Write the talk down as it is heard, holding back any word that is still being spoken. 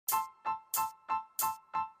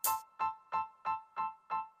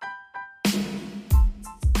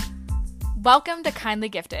Welcome to Kindly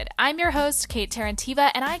Gifted. I'm your host, Kate Tarantiva,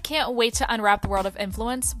 and I can't wait to unwrap the world of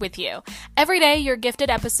influence with you. Every day, you're gifted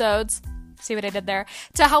episodes, see what I did there,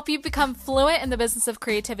 to help you become fluent in the business of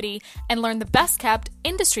creativity and learn the best kept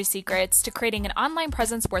industry secrets to creating an online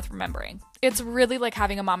presence worth remembering. It's really like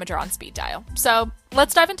having a momager on speed dial. So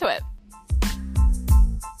let's dive into it.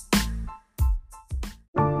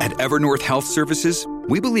 At Evernorth Health Services,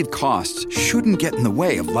 we believe costs shouldn't get in the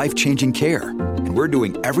way of life-changing care, and we're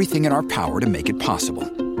doing everything in our power to make it possible.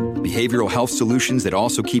 Behavioral health solutions that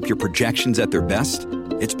also keep your projections at their best?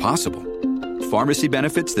 It's possible. Pharmacy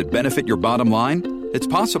benefits that benefit your bottom line? It's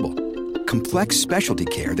possible. Complex specialty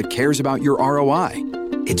care that cares about your ROI?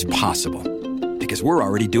 It's possible. Because we're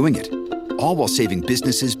already doing it. All while saving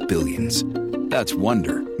businesses billions. That's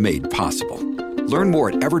Wonder made possible. Learn more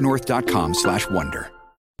at evernorth.com/wonder.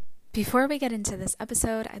 Before we get into this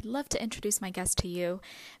episode, I'd love to introduce my guest to you.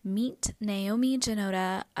 Meet Naomi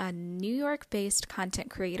Janota, a New York-based content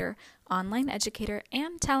creator, online educator,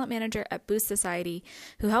 and talent manager at Boost Society,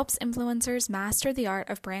 who helps influencers master the art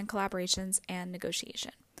of brand collaborations and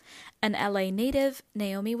negotiation. An LA native,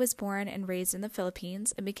 Naomi was born and raised in the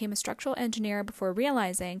Philippines and became a structural engineer before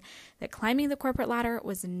realizing that climbing the corporate ladder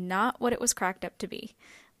was not what it was cracked up to be.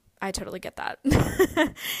 I totally get that.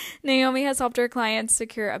 Naomi has helped her clients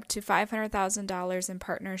secure up to $500,000 in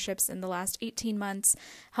partnerships in the last 18 months,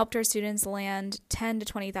 helped her students land $10,000 to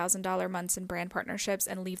 $20,000 months in brand partnerships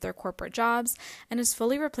and leave their corporate jobs, and has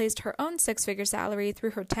fully replaced her own six-figure salary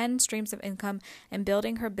through her 10 streams of income and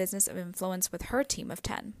building her business of influence with her team of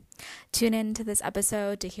 10. Tune in to this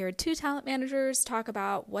episode to hear two talent managers talk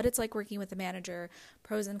about what it's like working with a manager,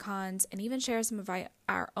 pros and cons, and even share some of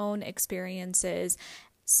our own experiences.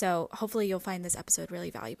 So hopefully you'll find this episode really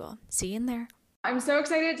valuable. See you in there. I'm so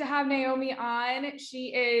excited to have Naomi on.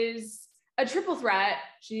 She is a triple threat.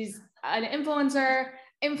 She's an influencer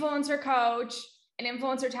coach, an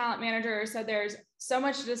influencer talent manager. So there's so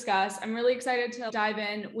much to discuss. I'm really excited to dive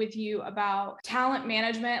in with you about talent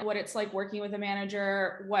management, what it's like working with a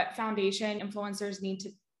manager, what foundation influencers need to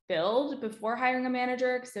build before hiring a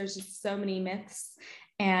manager, because there's just so many myths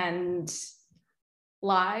and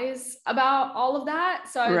lies about all of that.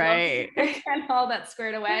 So I'd love to get all that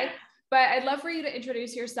squared away. But I'd love for you to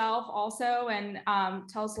introduce yourself also and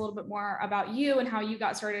tell us a little bit more about you and how you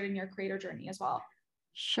got started in your creator journey as well.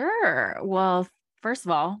 Sure. Well, first of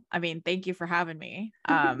all, thank you for having me.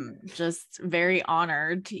 Just very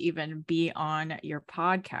honored to even be on your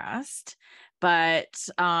podcast. But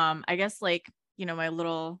I guess my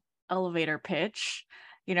little elevator pitch,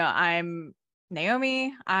 I'm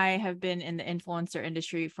Naomi. I have been in the influencer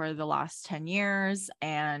industry for the last 10 years,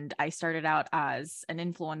 and I started out as an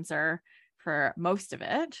influencer for most of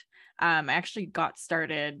it. I actually got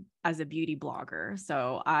started as a beauty blogger.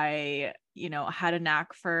 So I, had a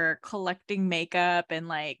knack for collecting makeup and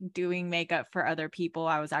doing makeup for other people.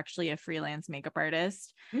 I was actually a freelance makeup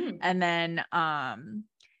artist. And then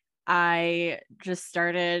I just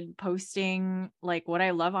started posting what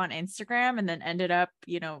I love on Instagram, and then ended up,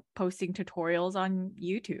 posting tutorials on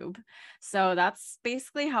YouTube. So that's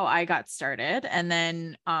basically how I got started. And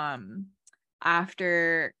then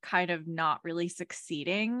after kind of not really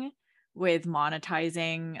succeeding with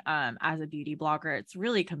monetizing as a beauty blogger, it's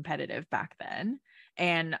really competitive back then.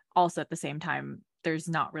 And also at the same time, there's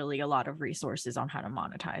not really a lot of resources on how to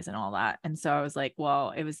monetize and all that. And so I was like,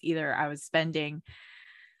 well, it was either I was spending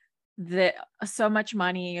so much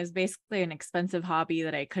money. It was basically an expensive hobby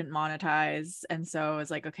that I couldn't monetize. And so I was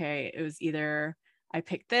like, okay, it was either I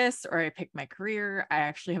picked this or I picked my career. I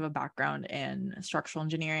actually have a background in structural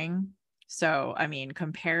engineering. So,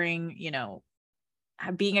 comparing,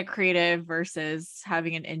 being a creative versus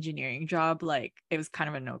having an engineering job, it was kind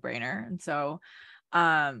of a no-brainer. And so,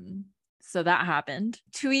 so that happened.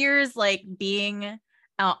 2 years, being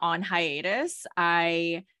on hiatus,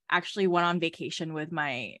 I actually went on vacation with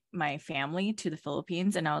my family to the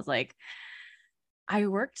Philippines. And I was like, I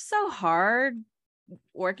worked so hard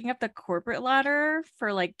working up the corporate ladder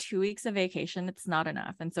for 2 weeks of vacation. It's not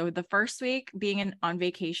enough. And so the first week being on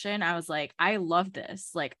vacation, I was like, I love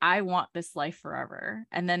this. I want this life forever.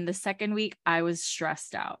 And then the second week I was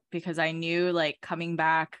stressed out because I knew coming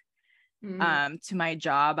back to my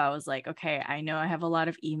job, I was like, okay, I know I have a lot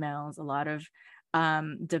of emails, a lot of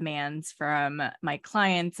demands from my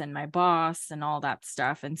clients and my boss and all that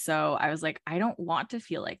stuff. And so I was like, I don't want to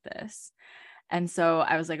feel like this. And so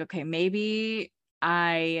I was like, okay, maybe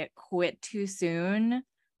I quit too soon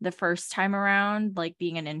the first time around,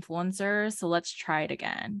 being an influencer. So let's try it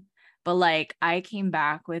again. But I came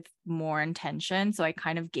back with more intention. So I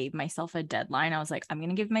kind of gave myself a deadline. I was like, I'm going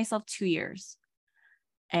to give myself 2 years.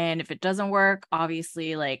 And if it doesn't work,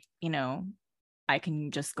 obviously, like, I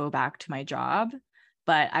can just go back to my job.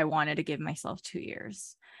 But I wanted to give myself 2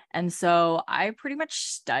 years. And so I pretty much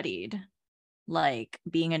studied like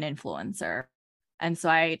being an influencer. And so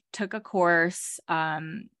I took a course,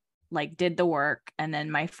 like did the work. And then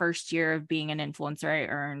my first year of being an influencer, I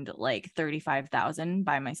earned like 35,000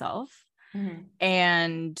 by myself. Mm-hmm.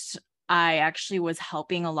 And I actually was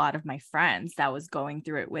helping a lot of my friends that was going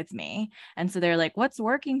through it with me. And so they're like, what's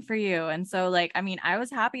working for you? And so like, I mean, I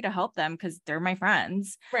was happy to help them because they're my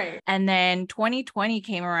friends. Right. And then 2020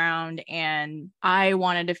 came around and I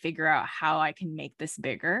wanted to figure out how I can make this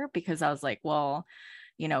bigger, because I was like, well,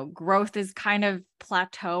 growth is kind of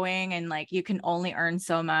plateauing and like you can only earn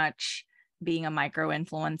so much being a micro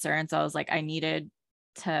influencer. And so I was like, I needed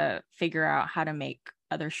to figure out how to make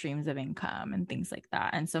other streams of income and things like that.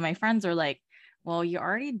 And so my friends are like, well, you're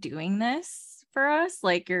already doing this for us.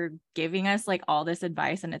 Like you're giving us like all this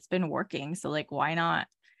advice and it's been working. So like, why not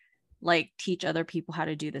like teach other people how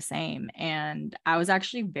to do the same? And I was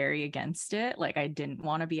actually very against it. Like I didn't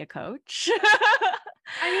want to be a coach.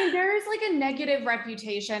 I mean, there is like a negative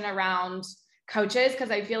reputation around coaches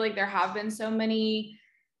because I feel like there have been so many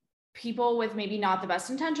people with maybe not the best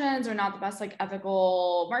intentions or not the best like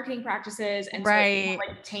ethical marketing practices, and so it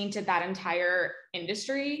like tainted that entire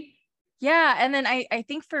industry. Yeah. And then I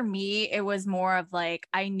think for me, it was more of like,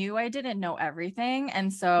 I knew I didn't know everything.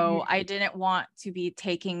 And so I didn't want to be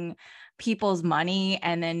taking people's money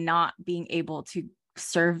and then not being able to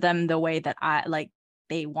serve them the way that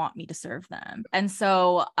they want me to serve them. And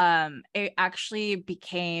so it actually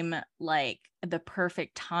became like the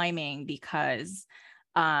perfect timing because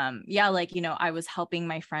I was helping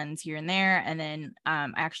my friends here and there. And then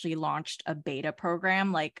I actually launched a beta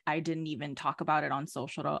program. Like I didn't even talk about it on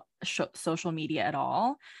social media at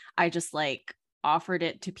all. I just like offered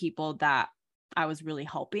it to people that I was really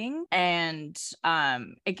helping. And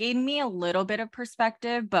it gave me a little bit of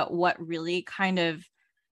perspective, but what really kind of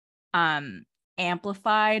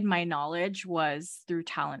amplified my knowledge was through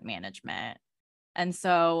talent management. And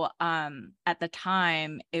so at the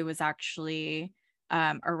time, it was actually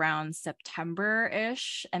around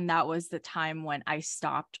September-ish. And that was the time when I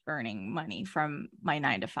stopped earning money from my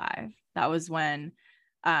 9 to 5. That was when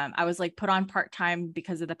I was like put on part-time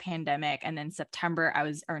because of the pandemic. And then September, I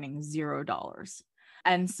was earning $0.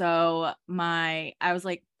 And so I was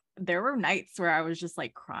like, there were nights where I was just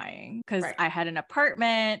like crying because I had an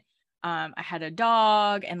apartment, I had a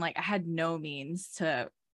dog, and like I had no means to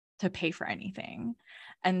pay for anything.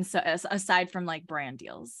 And so aside from like brand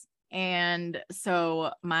deals. And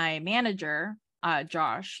so my manager,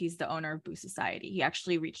 Josh, he's the owner of Boost Society. He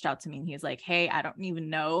actually reached out to me and he's like, hey, I don't even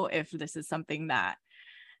know if this is something that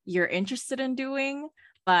you're interested in doing,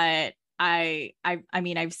 but I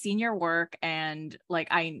mean, I've seen your work and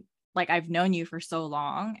I've known you for so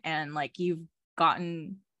long and like you've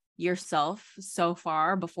gotten yourself so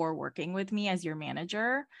far before working with me as your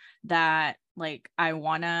manager that like I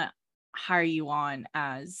want to hire you on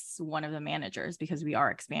as one of the managers because we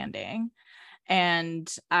are expanding.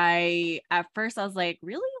 And at first I was like,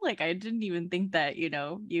 really? Like, I didn't even think that,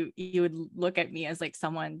 you would look at me as like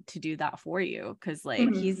someone to do that for you. Cause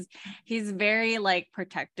like, he's very like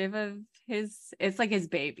protective of it's like his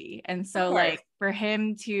baby. And so like for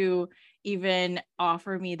him to even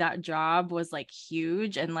offer me that job was like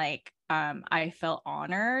huge. And like, I felt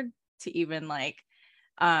honored to even like,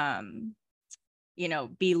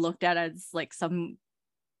 be looked at as like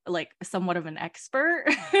somewhat of an expert.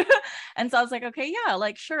 And so I was like, okay, yeah,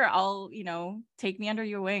 like, sure. I'll, take me under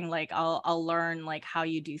your wing. Like I'll learn like how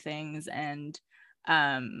you do things and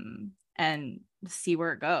see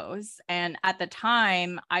where it goes. And at the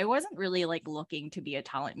time I wasn't really like looking to be a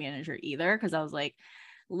talent manager either. Cause I was like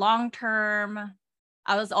long-term,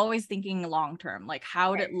 I was always thinking long-term, like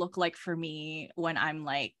how would it look like for me when I'm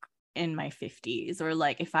like in my 50s or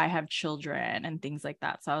like if I have children and things like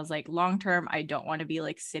that. So I was like, long term, I don't want to be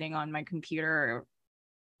like sitting on my computer or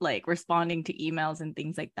like responding to emails and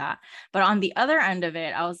things like that. But on the other end of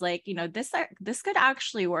it, I was like, this could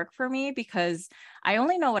actually work for me because I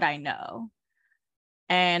only know what I know.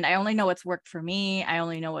 And I only know what's worked for me. I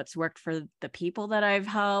only know what's worked for the people that I've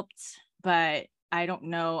helped, but I don't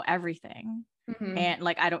know everything. And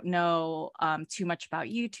like, I don't know too much about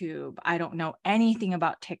YouTube. I don't know anything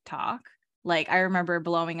about TikTok. Like, I remember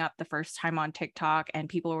blowing up the first time on TikTok and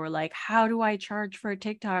people were like, how do I charge for a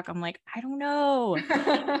TikTok? I'm like, I don't know.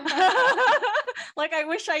 Like, I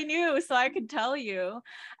wish I knew so I could tell you.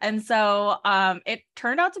 And so it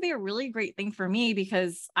turned out to be a really great thing for me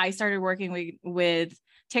because I started working with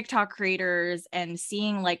TikTok creators and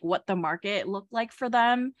seeing like what the market looked like for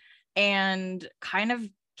them and kind of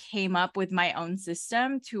came up with my own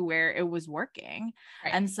system to where it was working.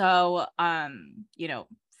 Right. And so, you know,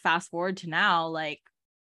 fast forward to now, like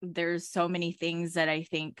there's so many things that I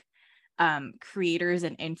think creators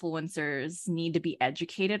and influencers need to be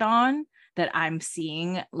educated on that I'm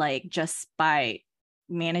seeing, like just by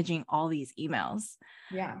managing all these emails.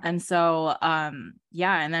 Yeah. And so,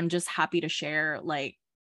 yeah, and I'm just happy to share like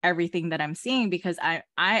everything that I'm seeing, because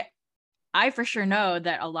I for sure know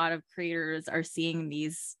that a lot of creators are seeing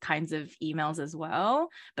these kinds of emails as well,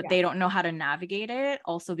 but they don't know how to navigate it.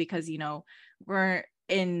 Also, because, you know, we're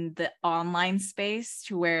in the online space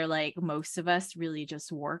to where like most of us really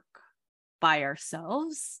just work by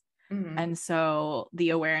ourselves. Mm-hmm. And so the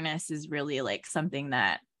awareness is really like something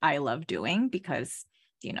that I love doing, because,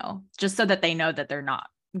 you know, just so that they know that they're not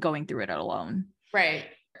going through it alone. Right.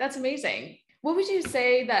 That's amazing. What would you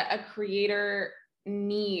say that a creator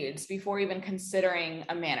needs before even considering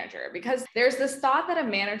a manager? Because there's this thought that a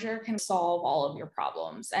manager can solve all of your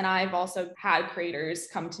problems. And I've also had creators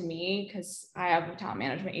come to me, because I have a talent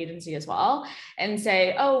management agency as well, and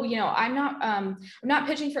say, oh, you know, I'm not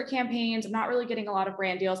pitching for campaigns. I'm not really getting a lot of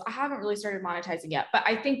brand deals. I haven't really started monetizing yet, but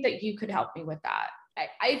I think that you could help me with that.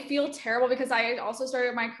 I feel terrible because I also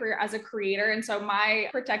started my career as a creator. And so my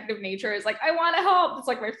protective nature is like, I want to help. It's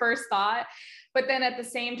like my first thought. But then at the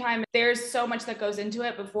same time, there's so much that goes into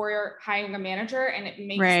it before you're hiring a manager. And it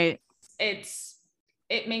makes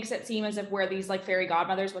it makes it seem as if we're these like fairy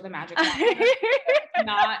godmothers with a magic wand.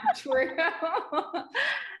 Not true.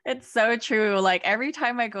 It's so true. Like every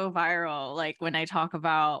time I go viral, like when I talk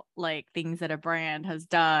about like things that a brand has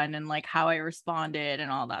done and like how I responded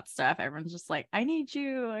and all that stuff, everyone's just like, I need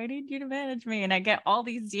you to manage me. And I get all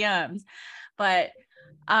these DMs. But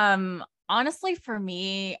honestly, for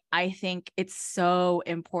me, I think it's so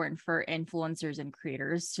important for influencers and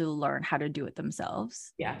creators to learn how to do it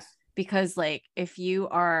themselves. Yes. Because like if you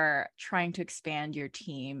are trying to expand your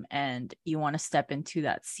team and you want to step into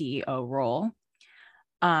that CEO role,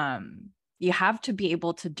 you have to be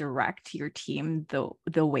able to direct your team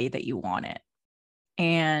the way that you want it.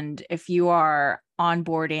 And if you are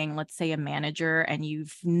onboarding, let's say a manager, and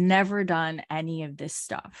you've never done any of this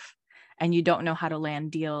stuff, and you don't know how to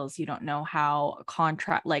land deals, you don't know how a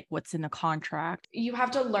contract, like what's in a contract. You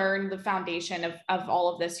have to learn the foundation of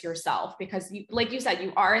all of this yourself, because you, like you said,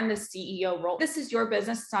 you are in the CEO role. This is your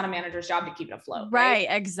business. It's not a manager's job to keep it afloat. Right,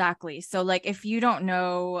 exactly. So like if you don't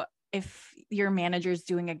know if your manager's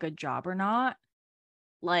doing a good job or not,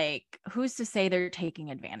 like who's to say they're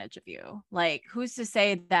taking advantage of you? Like who's to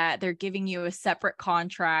say that they're giving you a separate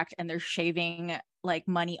contract and they're shaving like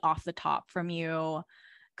money off the top from you?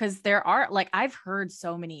 Because there are, like, I've heard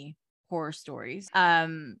so many horror stories,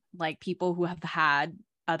 like people who have had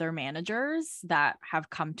other managers that have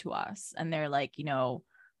come to us and they're like, you know,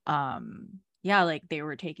 yeah, like they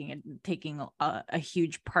were taking a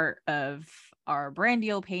huge part of our brand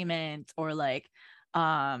deal payments, or like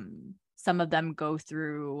some of them go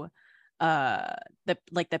through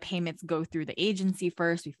the payments go through the agency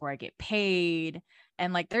first before I get paid.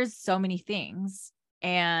 And like there's so many things.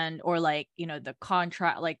 And or like, you know, the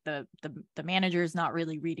contract, like the manager's not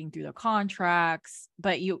really reading through the contracts,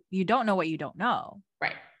 but you don't know what you don't know.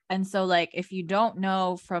 Right. And so like if you don't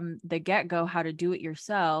know from the get-go how to do it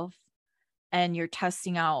yourself, and you're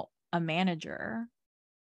testing out a manager,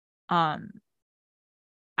 I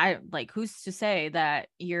like, who's to say that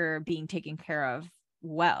you're being taken care of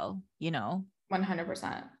well, you know?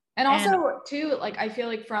 100%. And also too, like I feel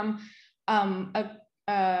like from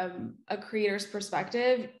a creator's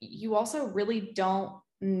perspective, you also really don't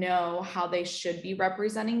know how they should be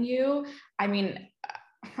representing you. I mean,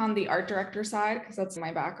 on the art director side, because that's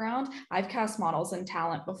my background, I've cast models and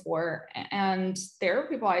talent before, and there are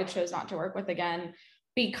people I chose not to work with again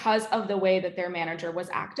because of the way that their manager was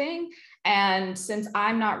acting. And since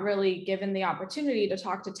I'm not really given the opportunity to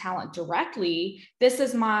talk to talent directly, this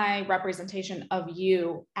is my representation of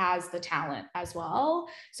you as the talent as well.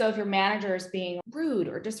 So if your manager is being rude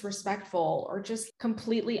or disrespectful or just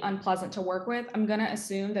completely unpleasant to work with, I'm going to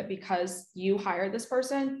assume that because you hired this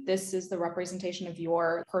person, this is the representation of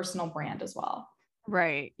your personal brand as well.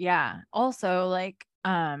 Right. Yeah. Also, like,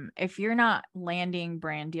 if you're not landing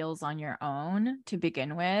brand deals on your own to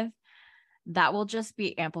begin with, that will just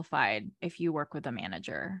be amplified if you work with a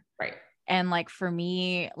manager. Right. And like for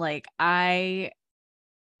me, like I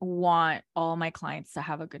want all my clients to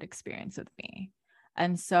have a good experience with me.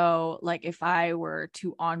 And so like if I were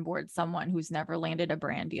to onboard someone who's never landed a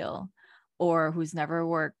brand deal, or who's never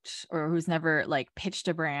worked, or who's never like pitched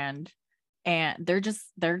a brand, and they're just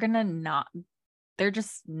not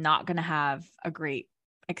going to have a great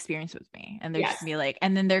experience with me, and they're Yes. just gonna be like,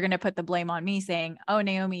 and then they're gonna put the blame on me saying, oh,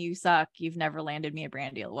 Naomi, you suck, you've never landed me a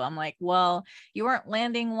brand deal. Well, I'm like, well, you weren't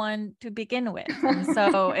landing one to begin with, and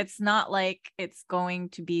so it's not like it's going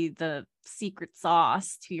to be the secret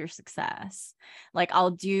sauce to your success. Like,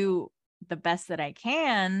 I'll do the best that I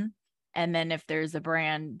can, and then if there's a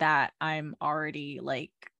brand that I'm already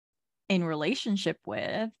like in relationship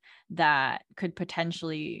with that could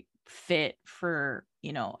potentially fit for,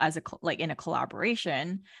 you know, as a like in a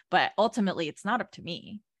collaboration, but ultimately it's not up to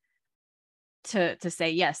me to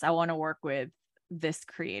say, yes, I want to work with this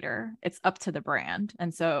creator. It's up to the brand.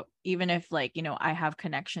 And so even if like, you know, I have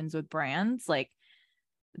connections with brands, like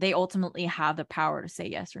they ultimately have the power to say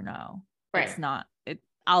yes or no. Right. It's not it.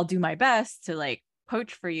 I'll do my best to like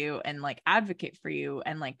coach for you and like advocate for you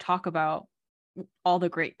and like talk about all the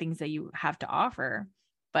great things that you have to offer,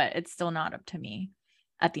 but it's still not up to me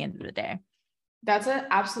at the end of the day. That's an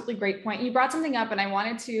absolutely great point. You brought something up, and I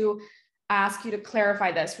wanted to ask you to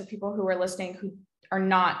clarify this for people who are listening who are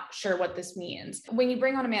not sure what this means. When you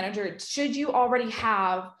bring on a manager, should you already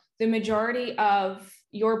have the majority of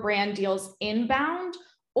your brand deals inbound,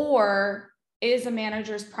 or is a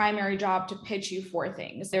manager's primary job to pitch you for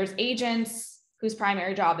things? There's agents whose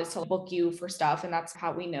primary job is to book you for stuff. And that's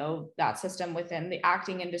how we know that system within the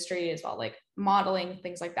acting industry as well, like modeling,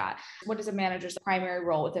 things like that. What is a manager's primary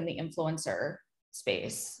role within the influencer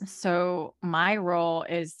space? So my role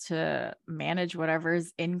is to manage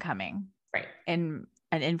whatever's incoming Right. in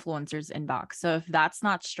an influencer's inbox. So if that's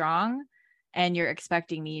not strong and you're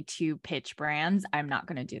expecting me to pitch brands, I'm not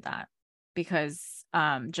going to do that, because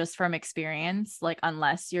just from experience, like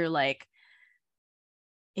unless you're like,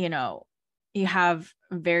 you know, you have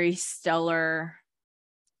very stellar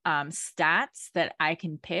stats that I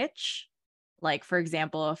can pitch. Like, for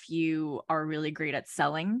example, if you are really great at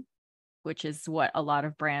selling, which is what a lot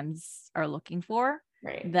of brands are looking for,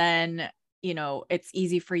 Right. then, you know, it's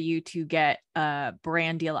easy for you to get a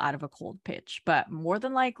brand deal out of a cold pitch. But more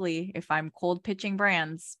than likely, if I'm cold pitching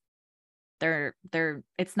brands,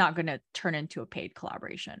 it's not going to turn into a paid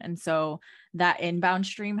collaboration. And so that inbound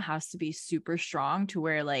stream has to be super strong to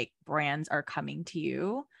where like brands are coming to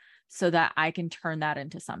you so that I can turn that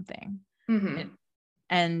into something. Mm-hmm.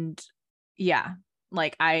 And yeah,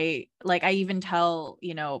 like I even tell,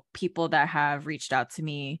 you know, people that have reached out to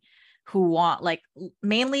me who want, like,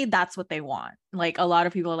 mainly that's what they want. Like a lot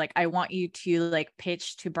of people are like, I want you to like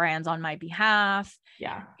pitch to brands on my behalf.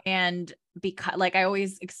 Yeah. And because like I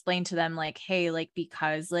always explain to them like, hey, like,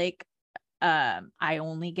 because like I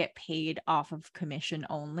only get paid off of commission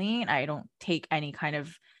only, and I don't take any kind of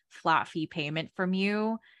flat fee payment from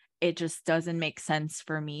you. It just doesn't make sense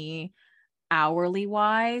for me hourly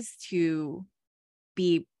wise to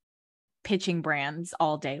be pitching brands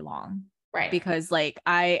all day long. Right. Because like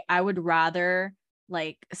I would rather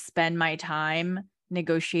like spend my time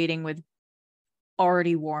negotiating with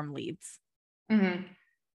already warm leads. Mm-hmm.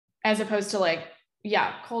 As opposed to like,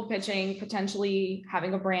 yeah, cold pitching, potentially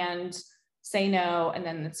having a brand say no, and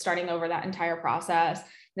then starting over that entire process.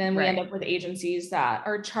 Then we end up with agencies that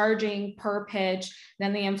are charging per pitch.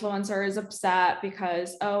 Then the influencer is upset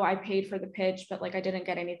because, oh, I paid for the pitch, but like I didn't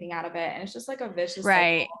get anything out of it. And it's just like a vicious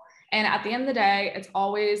cycle. And at the end of the day, it's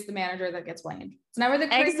always the manager that gets blamed. It's never the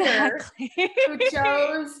creator who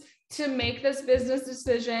chose to make this business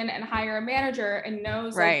decision and hire a manager and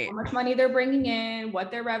knows like how much money they're bringing in, what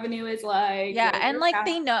their revenue is like. Yeah. And like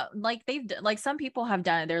they know, like like some people have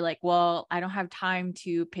done it. They're like, well, I don't have time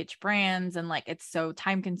to pitch brands, and like it's so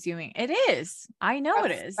time consuming. It is. I know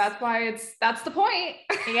it is. That's why that's the point.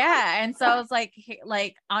 Yeah. And so I was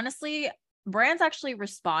like honestly, brands actually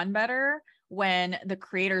respond better when the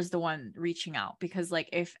creator is the one reaching out, because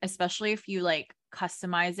like especially if you like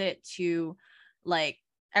customize it to like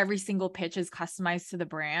every single pitch is customized to the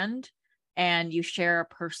brand and you share a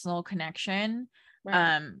personal connection,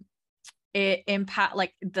 it impact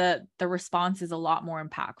like the response is a lot more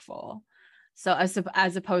impactful. So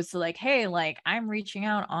as opposed to like, hey, like I'm reaching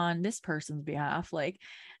out on this person's behalf, like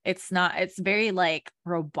it's very like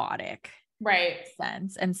robotic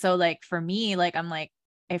sense. And so like for me, like I'm like,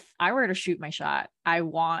 if I were to shoot my shot, I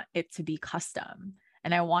want it to be custom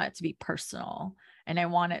and I want it to be personal and I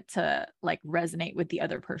want it to like resonate with the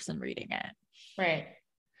other person reading it. Right.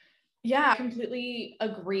 Yeah, I completely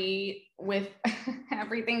agree with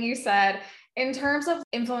everything you said. In terms of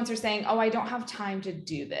influencers saying, oh, I don't have time to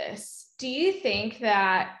do this. Do you think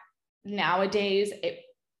that nowadays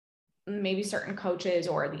maybe certain coaches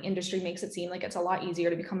or the industry makes it seem like it's a lot easier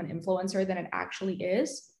to become an influencer than it actually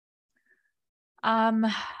is?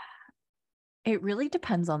 It really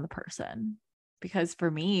depends on the person, because for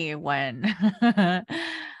me, when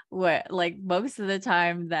what, like most of the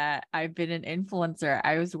time that I've been an influencer,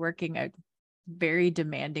 I was working a very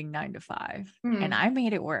demanding 9 to 5 and I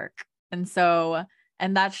made it work. And so,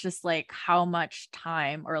 and that's just like how much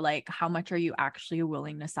time or like how much are you actually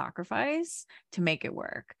willing to sacrifice to make it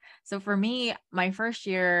work. So for me, my first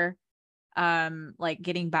year, like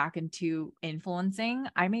getting back into influencing,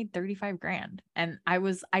 I made 35 grand, and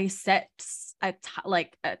I set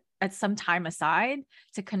at some time aside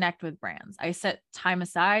to connect with brands. I set time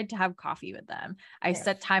aside to have coffee with them. I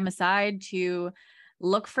set time aside to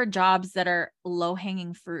look for jobs that are low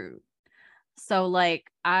hanging fruit. So like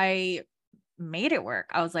I made it work.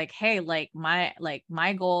 I was like, hey,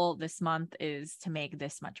 my goal this month is to make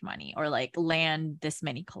this much money or like land this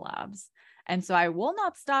many collabs. And so I will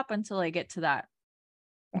not stop until I get to that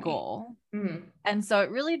goal. And so it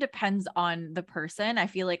really depends on the person. I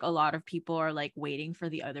feel like a lot of people are like waiting for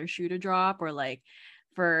the other shoe to drop or like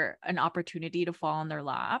for an opportunity to fall in their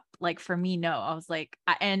lap. Like for me, no, I was like,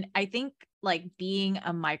 and I think like being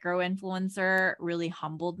a micro influencer really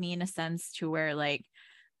humbled me in a sense to where like,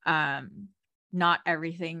 not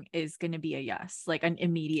everything is going to be a yes, like an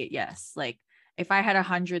immediate yes. Like if I had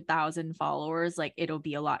 100,000 followers, like it'll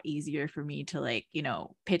be a lot easier for me to like, you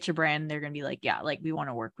know, pitch a brand. They're going to be like, yeah, like we want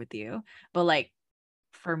to work with you. But like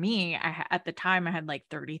for me, at the time I had like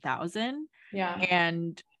 30,000. Yeah.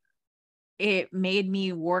 And it made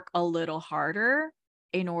me work a little harder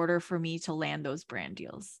in order for me to land those brand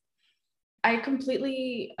deals. I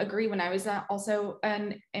completely agree. When I was also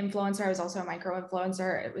an influencer, I was also a micro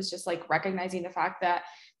influencer. It was just like recognizing the fact that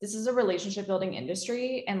this is a relationship building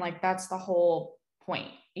industry. And like, that's the whole point.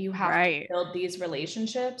 You have to build these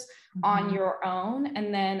relationships on your own.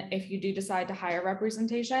 And then if you do decide to hire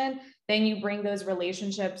representation, then you bring those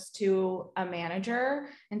relationships to a manager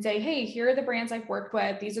and say, hey, here are the brands I've worked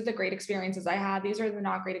with. These are the great experiences I had. These are the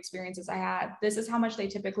not great experiences I had. This is how much they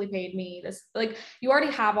typically paid me. This, like, you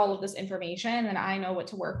already have all of this information and I know what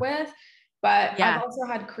to work with. But I've also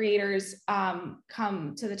had creators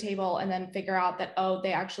come to the table and then figure out that, oh,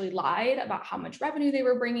 they actually lied about how much revenue they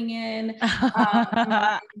were bringing in.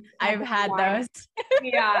 I've had those.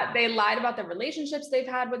 Yeah, they lied about the relationships they've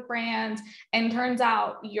had with brands. And turns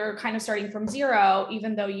out you're kind of starting from zero,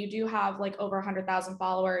 even though you do have like over 100,000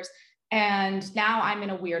 followers. And now I'm in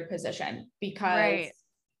a weird position because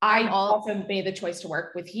I also made the choice to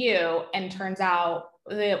work with you. And turns out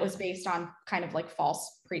it was based on kind of like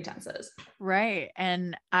false pretenses. Right.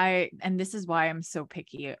 And this is why I'm so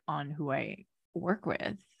picky on who I work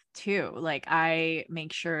with too. Like I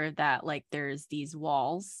make sure that like there's these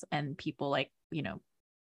walls and people like, you know,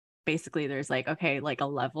 basically there's like, okay, like a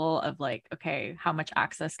level of like, okay, how much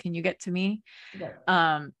access can you get to me?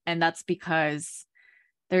 And that's because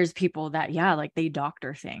there's people that, yeah, like they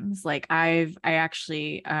doctor things. Like I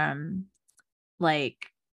actually, like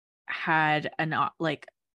had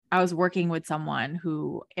I was working with someone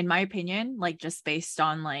who, in my opinion, like just based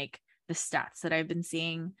on like the stats that I've been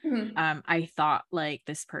seeing, I thought like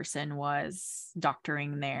this person was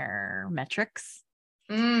doctoring their metrics.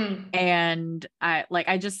 And I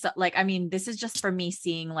mean, this is just for me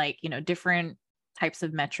seeing like, you know, different types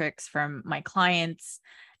of metrics from my clients.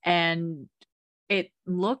 And it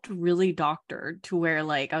looked really doctored to where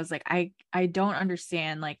like, I was like, I don't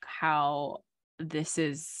understand like how this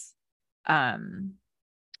is,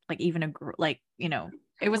 like even you know,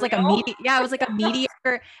 it was like it was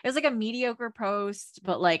like a mediocre post,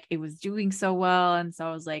 but like it was doing so well. And so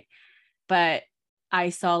I was like, but I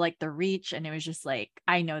saw like the reach and it was just like,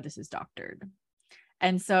 I know this is doctored.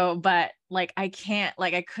 And so, but like, I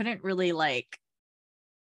couldn't really like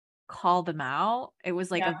call them out. It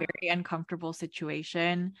was like a very uncomfortable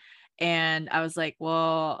situation. And I was like,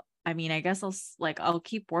 well, I mean, I guess I'll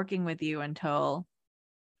keep working with you until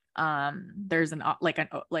there's an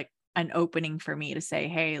opening for me to say,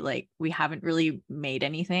 hey, like we haven't really made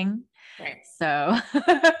anything. So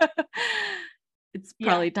it's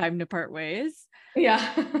probably time to part ways.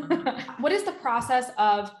 What is the process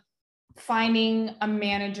of finding a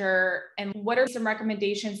manager, and what are some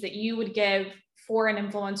recommendations that you would give for an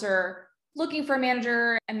influencer looking for a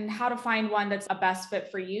manager, and how to find one that's a best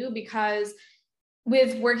fit for you? Because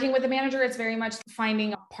with working with a manager, it's very much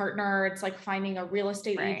finding a partner. It's like finding a real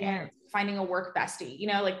estate agent, finding a work bestie, you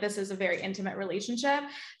know, like this is a very intimate relationship.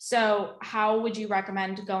 So how would you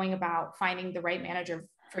recommend going about finding the right manager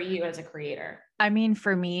for you as a creator? I mean,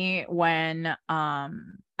 for me, when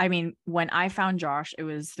I found Josh, it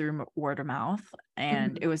was through word of mouth,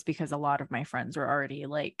 and it was because a lot of my friends were already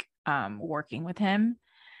like working with him.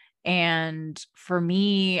 And for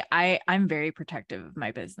me, I'm very protective of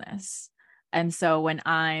my business. And so when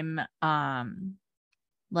I'm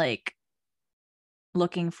like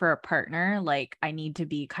looking for a partner, like I need to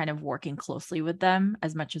be kind of working closely with them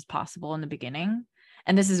as much as possible in the beginning.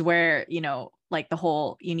 And this is where, you know, like the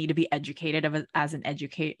whole, you need to be educated as an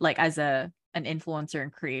an influencer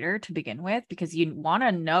and creator to begin with, because you want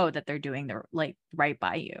to know that they're doing the like right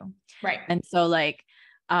by you. Right. And so like,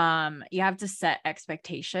 you have to set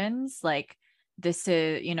expectations. Like this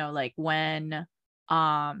is, you know, like when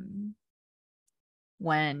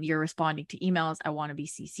you're responding to emails, I want to be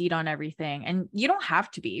CC'd on everything. And you don't have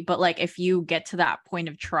to be, but like, if you get to that point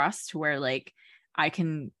of trust where like, I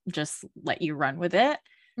can just let you run with it,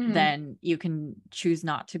 then you can choose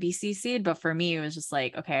not to be CC'd. But for me, it was just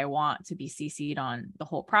like, okay, I want to be CC'd on the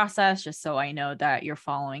whole process, just so I know that you're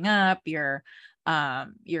following up, you're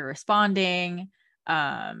responding.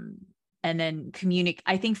 And then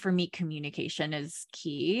I think for me, communication is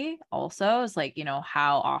key also. It's like, you know,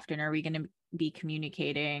 how often are we going to be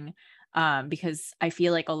communicating? Because I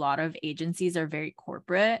feel like a lot of agencies are very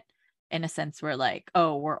corporate in a sense where like,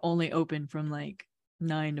 oh, we're only open from like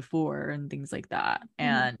 9 to 4 and things like that.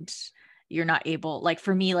 And you're not able, like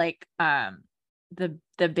for me, like the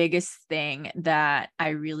biggest thing that I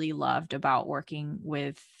really loved about working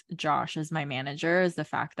with Josh as my manager is the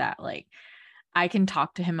fact that like I can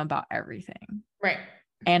talk to him about everything. Right.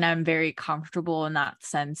 And I'm very comfortable in that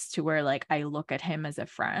sense to where like I look at him as a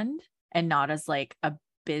friend and not as like a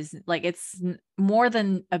business, like it's more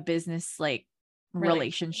than a business like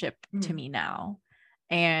relationship to me now.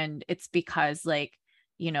 And it's because like,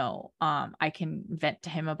 you know, I can vent to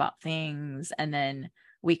him about things, and then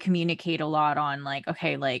we communicate a lot on like,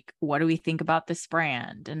 okay, like what do we think about this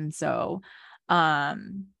brand? And so I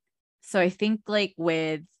think like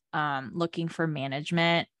with looking for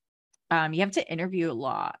management, you have to interview a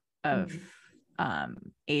lot of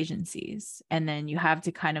agencies, and then you have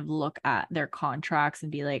to kind of look at their contracts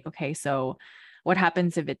and be like, okay, so what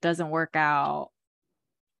happens if it doesn't work out?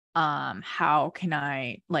 How can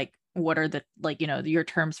I like, what are the, like, you know, your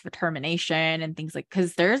terms for termination and things like,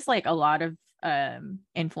 because there's like a lot of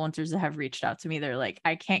influencers that have reached out to me. They're like,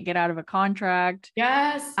 I can't get out of a contract.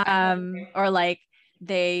 Yes. Or like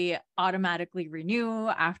they automatically renew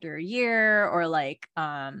after a year, or like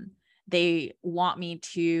they want me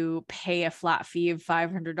to pay a flat fee of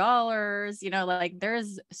 $500, you know, like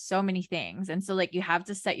there's so many things. And so like you have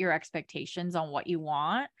to set your expectations on what you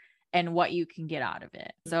want and what you can get out of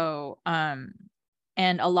it. So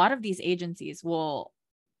and a lot of these agencies will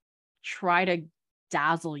try to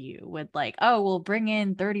dazzle you with like, oh, we'll bring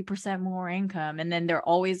in 30% more income, and then they're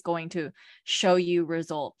always going to show you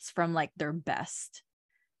results from like their best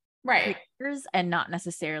pictures and not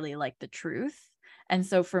necessarily like the truth. And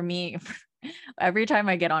so for me, every time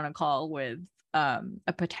I get on a call with a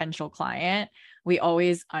potential client, we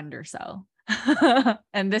always undersell.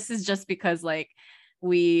 And this is just because like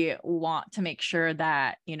we want to make sure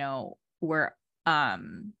that, you know, we're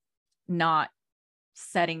not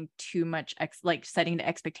setting too much setting the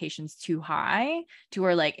expectations too high to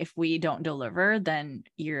where like if we don't deliver, then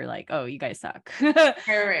you're like, oh, you guys suck.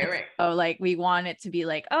 right. Oh, like we want it to be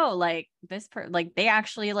like, oh, like like they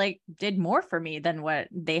actually like did more for me than what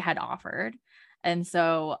they had offered. And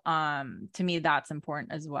so to me that's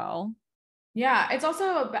important as well. Yeah, it's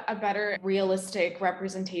also a better realistic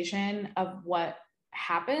representation of what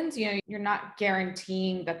happens. You know, you're not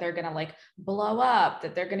guaranteeing that they're going to like blow up,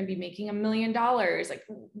 that they're going to be making $1 million. Like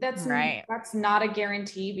that's right. That's not a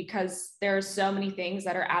guarantee, because there are so many things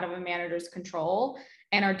that are out of a manager's control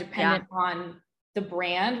and are dependent on the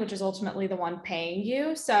brand, which is ultimately the one paying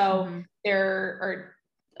you. So there are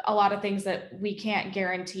a lot of things that we can't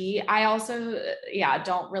guarantee. I also,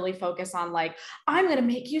 don't really focus on like, I'm going to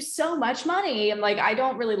make you so much money. And like, I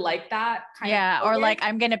don't really like that kind of. Or like,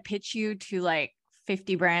 I'm going to pitch you to like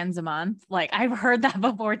 50 brands a month. Like I've heard that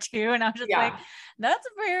before too. And I'm just like, that's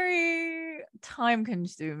very time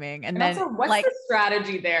consuming. And then also, what's like the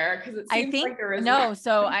strategy there? Cause it seems like there is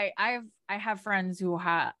so I have friends who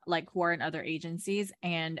who are in other agencies,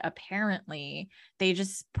 and apparently they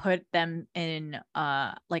just put them in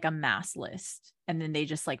like a mass list, and then they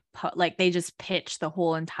just they just pitch the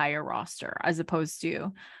whole entire roster as opposed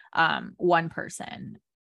to one person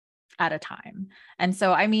at a time. And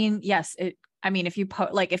so I mean, yes,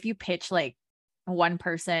 if you pitch like one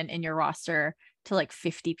person in your roster to like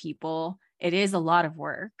 50 people, it is a lot of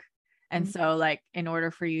work. And so like in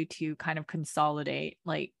order for you to kind of consolidate,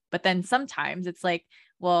 like, but then sometimes it's like,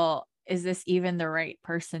 well, is this even the right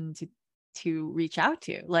person to reach out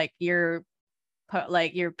to? Like you're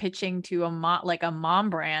pitching to a mom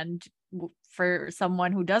brand for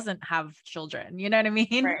someone who doesn't have children, you know what I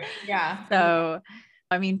mean? Right. Yeah. So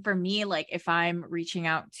I mean, for me, like if I'm reaching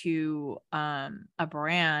out to a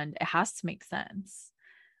brand, it has to make sense.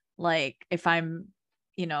 Like if I'm,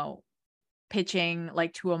 you know, pitching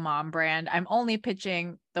like to a mom brand, I'm only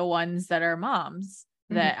pitching the ones that are moms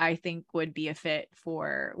that I think would be a fit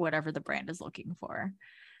for whatever the brand is looking for.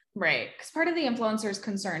 Right. Because part of the influencer's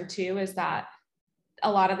concern too is that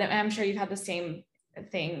a lot of them, and I'm sure you've had the same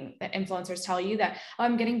thing that influencers tell you, that oh,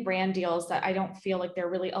 I'm getting brand deals that I don't feel like they're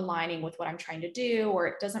really aligning with what I'm trying to do, or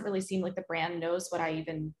it doesn't really seem like the brand knows what I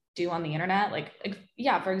even do on the internet. Like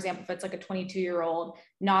yeah, for example, if it's like a 22-year-old,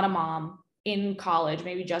 not a mom, in college,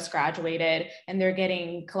 maybe just graduated, and they're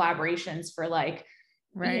getting collaborations for like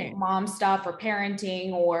right, mom stuff or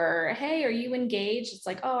parenting, or hey, are you engaged? It's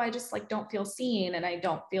like, oh, I just like don't feel seen, and I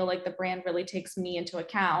don't feel like the brand really takes me into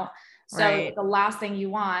account. So right. the last thing you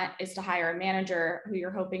want is to hire a manager who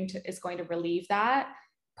you're hoping to is going to relieve that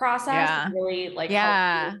process Yeah. and really like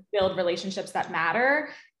Yeah. help build relationships that matter.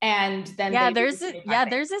 And then Yeah, they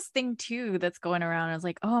there's this thing too that's going around. I was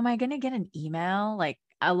like, oh, am I gonna get an email? Like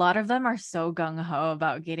a lot of them are so gung-ho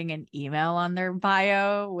about getting an email on their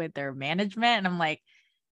bio with their management. And I'm like,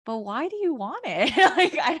 but why do you want it?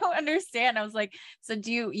 Like, I don't understand. I was like, so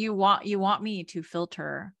do you want me to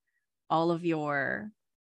filter all of your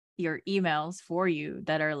emails for you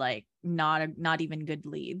that are like not even good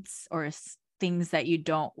leads, or things that you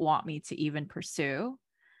don't want me to even pursue?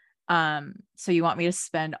 So you want me to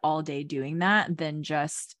spend all day doing that than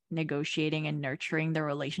just negotiating and nurturing the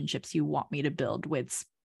relationships you want me to build with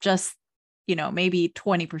just, maybe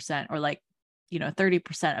 20% or like,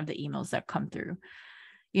 30% of the emails that come through.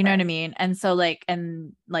 You know what I mean? And so like,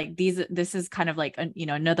 this is kind of like,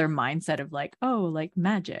 another mindset of like, oh, like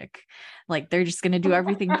magic, like they're just going to do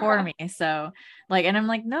everything for me. So like, and I'm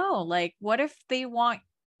like, no, like, what if they want,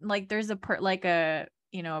 like, there's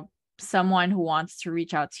someone who wants to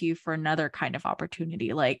reach out to you for another kind of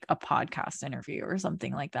opportunity, like a podcast interview or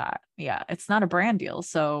something like that. Yeah. It's not a brand deal.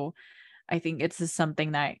 So I think it's just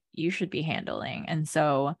something that you should be handling. And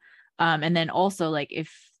so, and then also like,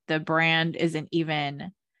 if the brand isn't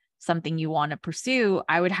even something you want to pursue,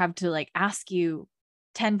 I would have to like ask you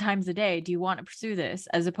 10 times a day, do you want to pursue this?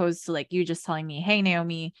 As opposed to like you just telling me, hey,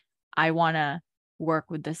 Naomi, I want to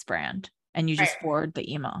work with this brand. And you just forward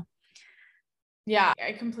the email. Yeah,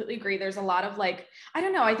 I completely agree. There's a lot of like, I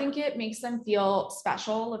don't know, I think it makes them feel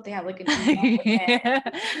special if they have like an email.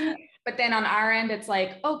 But then on our end, it's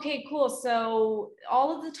like, okay, cool. So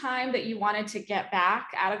all of the time that you wanted to get back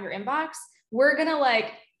out of your inbox, we're going to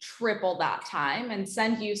like triple that time and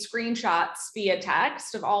send you screenshots via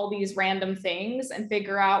text of all these random things and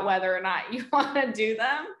figure out whether or not you want to do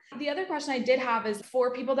them. The other question I did have is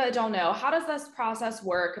for people that don't know, how does this process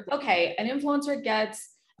work? Okay, an influencer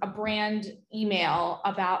gets a brand email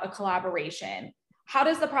about a collaboration. How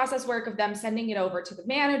does the process work of them sending it over to the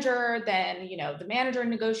manager, then, the manager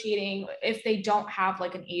negotiating if they don't have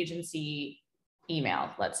like an agency email,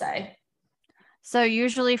 let's say? So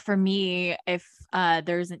usually for me, if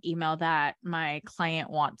there's an email that my client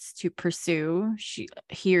wants to pursue,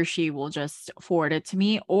 he or she will just forward it to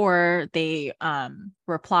me, or they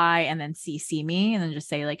reply and then CC me and then just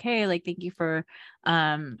say like, hey, like, thank you for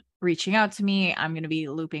reaching out to me. I'm going to be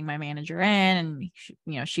looping my manager in,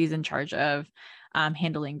 and she's in charge of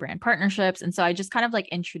handling brand partnerships. And so I just kind of like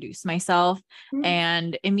introduce myself,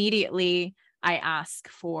 and immediately I ask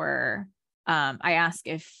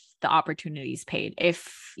if the opportunity is paid.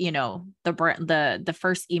 If, the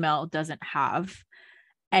first email doesn't have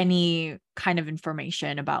any kind of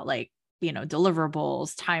information about like,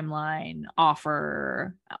 deliverables, timeline,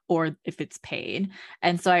 offer, or if it's paid.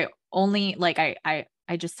 And so I only like, I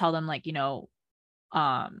just tell them like,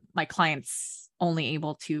 my client's only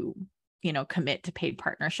able to, commit to paid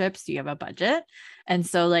partnerships. Do you have a budget? And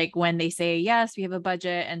so like when they say, yes, we have a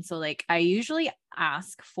budget. And so like, I usually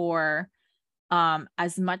ask for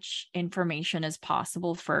as much information as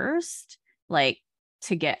possible first, like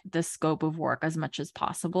to get the scope of work as much as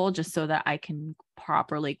possible, just so that I can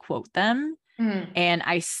properly quote them. And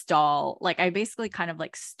I basically kind of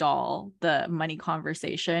like stall the money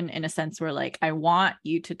conversation in a sense where like, I want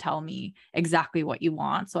you to tell me exactly what you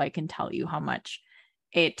want so I can tell you how much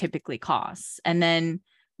it typically costs. And then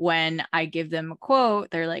when I give them a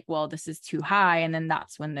quote, they're like, well, this is too high. And then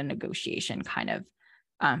that's when the negotiation kind of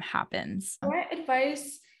happens. What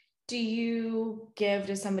advice do you give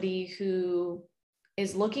to somebody who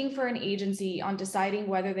is looking for an agency on deciding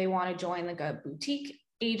whether they want to join like a boutique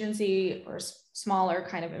agency or smaller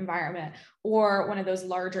kind of environment, or one of those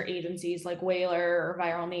larger agencies like Whalar or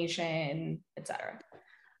Viral Nation, etc.?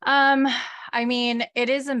 I mean, it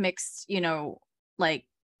is a mixed, like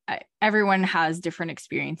everyone has different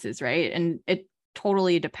experiences, right? And it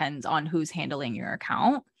totally depends on who's handling your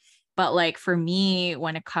account. But like for me,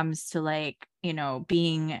 when it comes to like, you know,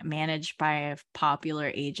 being managed by a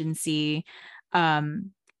popular agency,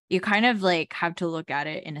 you kind of like have to look at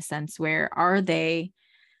it in a sense where are they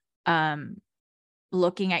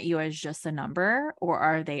looking at you as just a number, or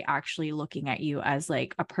are they actually looking at you as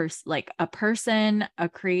like a person, a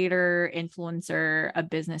creator, influencer, a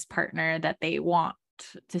business partner that they want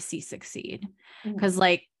to see succeed? Because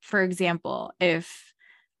like, for example, if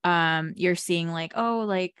you're seeing like, oh,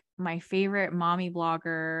 like my favorite mommy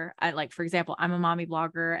blogger, for example, I'm a mommy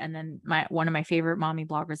blogger, and then one of my favorite mommy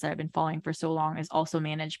bloggers that I've been following for so long is also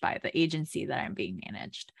managed by the agency that I'm being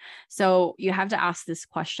managed. So you have to ask this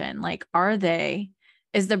question, like,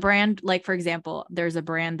 is the brand, like, for example, there's a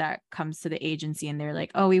brand that comes to the agency and they're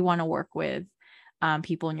like, oh, we want to work with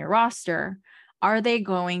people in your roster. Are they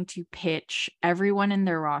going to pitch everyone in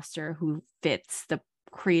their roster who fits the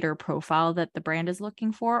creator profile that the brand is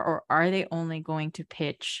looking for, or are they only going to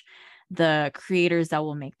pitch the creators that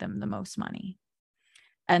will make them the most money?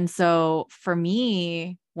 And so for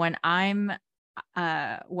me, when I'm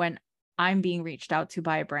being reached out to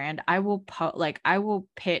by a brand, I will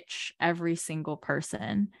pitch every single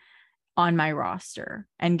person on my roster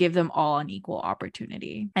and give them all an equal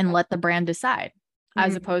opportunity and let the brand decide,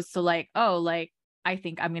 as opposed to like, oh, like, I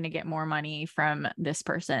think I'm going to get more money from this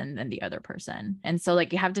person than the other person. And so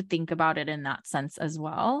like, you have to think about it in that sense as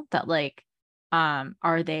well, that like,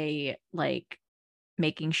 are they like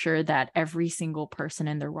making sure that every single person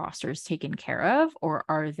in their roster is taken care of, or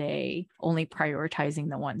are they only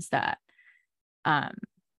prioritizing the ones that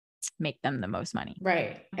make them the most money?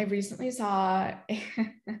 Right. I recently saw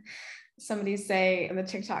somebody say in the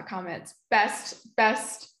TikTok comments,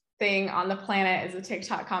 best thing on the planet is the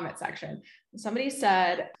TikTok comment section. Somebody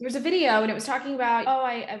said there was a video and it was talking about, oh,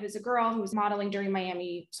 I was a girl who was modeling during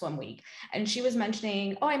Miami Swim Week. And she was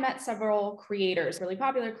mentioning, oh, I met several creators, really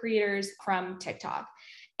popular creators from TikTok.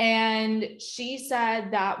 And she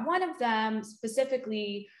said that one of them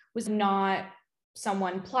specifically was not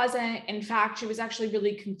someone pleasant. In fact, she was actually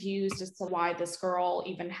really confused as to why this girl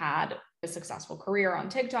even had a successful career on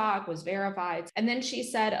TikTok, was verified. And then she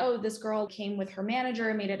said, oh, this girl came with her manager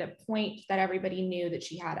and made it a point that everybody knew that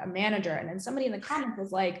she had a manager. And then somebody in the comments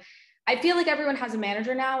was like, I feel like everyone has a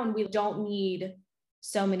manager now and we don't need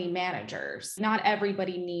so many managers. Not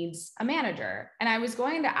everybody needs a manager. And I was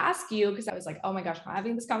going to ask you, because I was like, oh my gosh, I'm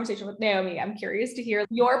having this conversation with Naomi. I'm curious to hear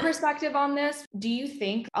your perspective on this. Do you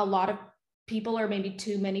think a lot of people, or maybe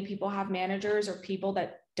too many people, have managers, or people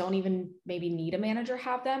that don't even maybe need a manager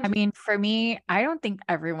have them? I mean, for me, I don't think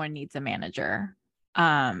everyone needs a manager.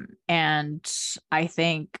 And I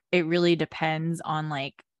think it really depends on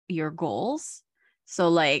like your goals. So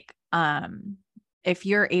like, if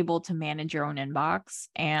you're able to manage your own inbox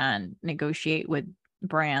and negotiate with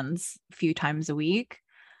brands a few times a week,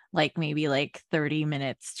 like maybe like 30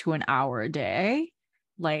 minutes to an hour a day,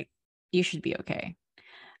 like you should be okay.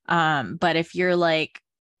 But if you're like,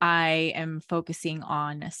 I am focusing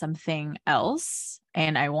on something else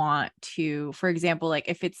and I want to, for example, like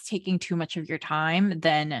if it's taking too much of your time,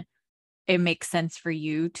 then it makes sense for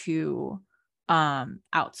you to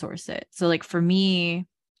outsource it. So like for me,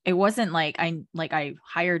 it wasn't like I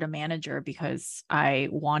hired a manager because I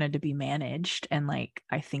wanted to be managed and like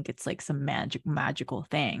I think it's like some magical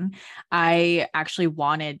thing. I actually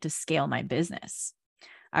wanted to scale my business.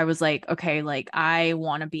 I was like, okay, like I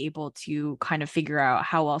want to be able to kind of figure out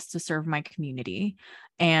how else to serve my community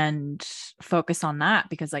and focus on that,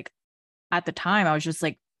 because like at the time I was just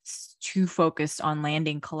like too focused on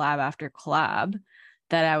landing collab after collab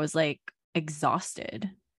that I was like exhausted.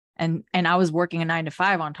 And I was working a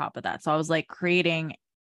 9-to-5 on top of that. So I was like creating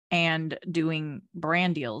and doing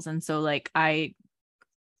brand deals. And so like I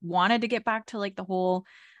wanted to get back to like the whole,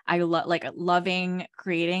 loving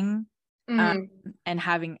creating and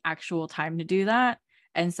having actual time to do that.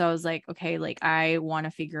 And so I was like, okay, like I want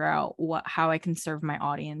to figure out how I can serve my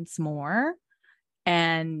audience more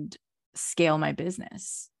and scale my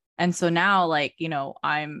business. And so now like, you know,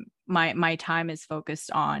 my time is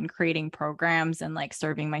focused on creating programs and like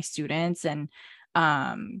serving my students and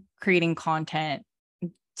creating content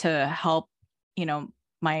to help, you know,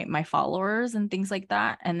 my followers and things like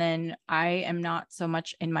that. And then I am not so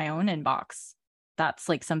much in my own inbox. That's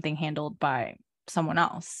like something handled by someone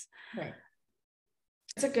else. Right.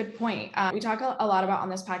 That's a good point. We talk a lot about on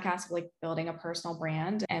this podcast, like building a personal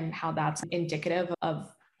brand and how that's indicative of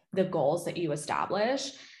the goals that you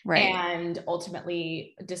establish. Right. and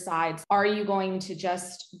ultimately decides, are you going to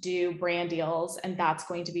just do brand deals and that's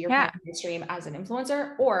going to be your Yeah. primary stream as an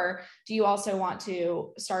influencer? Or do you also want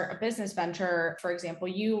to start a business venture? For example,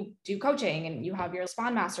 you do coaching and you have your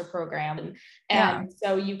Spawn Master program. And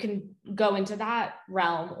so you can go into that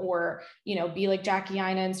realm, or, you know, be like Jackie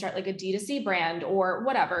Aina and start like a D2C brand or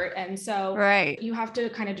whatever. And so you have to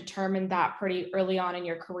kind of determine that pretty early on in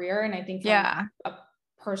your career. And I think from a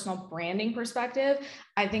personal branding perspective,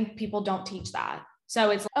 I think people don't teach that.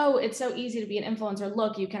 So it's, oh, it's so easy to be an influencer.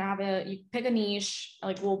 Look, you pick a niche,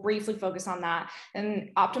 like we'll briefly focus on that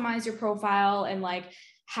and optimize your profile and like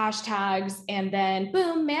hashtags, and then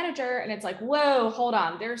boom, manager. And it's like, whoa, hold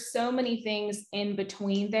on. There's so many things in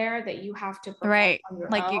between there that you have to perfect on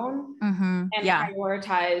your own and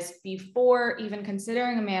prioritize before even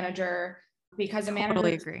considering a manager, because a manager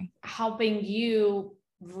is helping you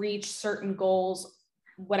reach certain goals,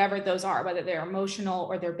 whatever those are, whether they're emotional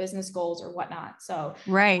or their business goals or whatnot. So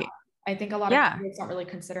I think a lot of people don't really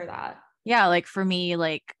consider that. Yeah. Like for me,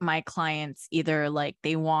 like my clients either like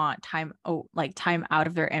they want time out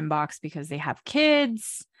of their inbox because they have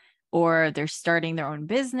kids, or they're starting their own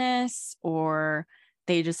business, or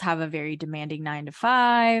they just have a very demanding 9 to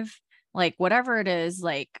 5, like whatever it is,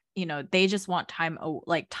 like, you know, they just want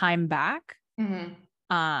time back,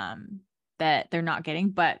 that they're not getting,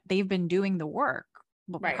 but they've been doing the work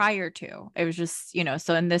prior to. It was just, you know,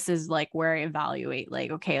 so, and this is like where I evaluate,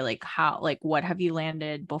 like, okay, like how, like what have you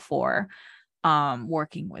landed before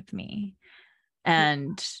working with me?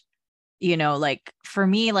 And you know, like for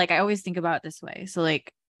me, like I always think about it this way. So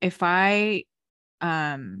like if I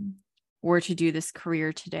were to do this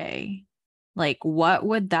career today, like what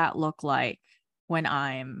would that look like when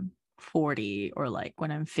I'm 40, or like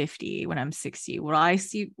when I'm 50, when I'm 60? Will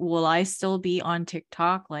I still be on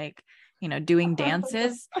TikTok, like, you know, doing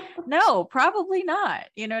dances? No, probably not.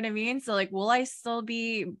 You know what I mean? So like, will I still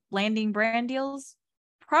be landing brand deals?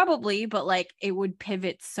 Probably, but like it would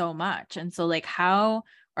pivot so much. And so like, how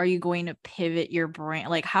are you going to pivot your brand?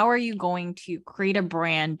 Like, how are you going to create a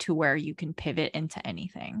brand to where you can pivot into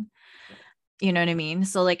anything? You know what I mean?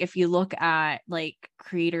 So like, if you look at like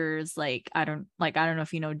creators, like, I don't know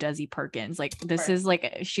if you know Desi Perkins, like this is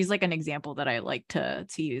like, she's like an example that I like to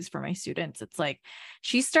use for my students. It's like,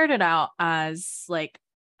 she started out as like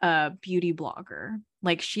a beauty blogger.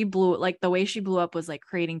 Like like the way she blew up was like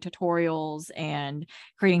creating tutorials and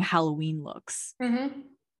creating Halloween looks.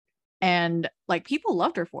 And like people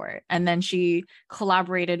loved her for it. And then she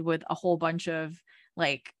collaborated with a whole bunch of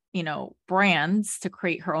like, you know, brands to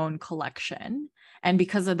create her own collection. And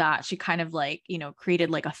because of that, she kind of like, you know, created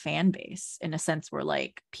like a fan base in a sense where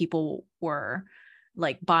like people were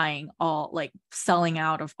like buying like selling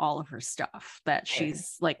out of all of her stuff that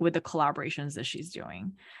she's like with the collaborations that she's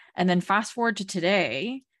doing. And then fast forward to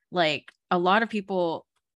today, like a lot of people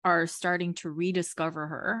are starting to rediscover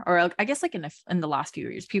her, or I guess like in the last few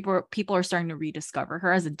years, people are starting to rediscover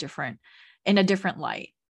her as in a different light.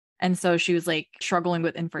 And so she was like struggling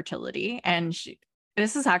with infertility, and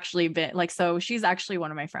this has actually been like, so she's actually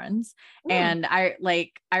one of my friends. And I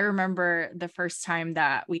remember the first time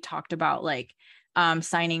that we talked about like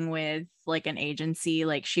signing with like an agency,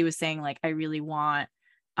 like she was saying like, I really want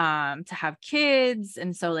to have kids,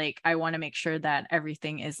 and so like I want to make sure that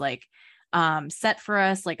everything is like set for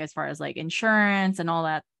us, like as far as like insurance and all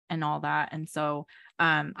that. And so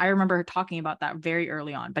I remember her talking about that very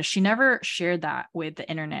early on, but she never shared that with the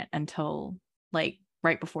internet until like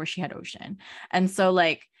right before she had Ocean. And so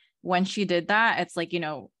like when she did that, it's like, you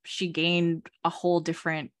know, she gained a whole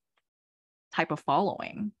different type of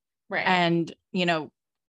following. And, you know,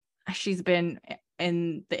 she's been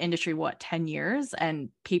in the industry, 10 years, and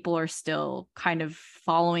people are still kind of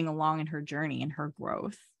following along in her journey and her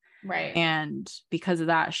growth. And because of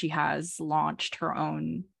that, she has launched her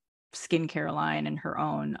own skincare line and her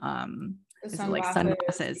own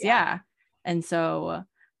sunglasses. And so,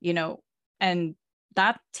 you know, and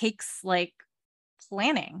that takes like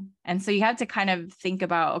planning. And so you have to kind of think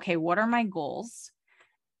about, okay, what are my goals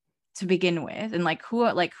to begin with? And like,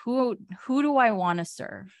 who do I want to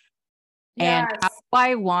serve? And how do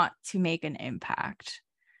I want to make an impact?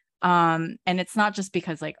 And it's not just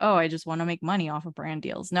because like, oh, I just want to make money off of brand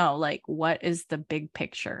deals. No, like what is the big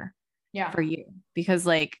picture for you? Because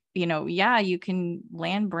like, you know, you can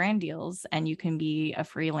land brand deals and you can be a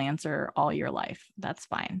freelancer all your life. That's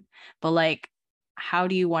fine. But like, how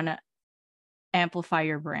do you want to amplify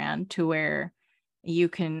your brand to where you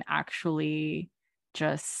can actually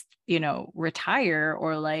just, you know, retire,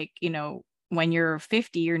 or like, you know, when you're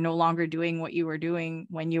 50, you're no longer doing what you were doing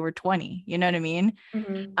when you were 20. You know what I mean?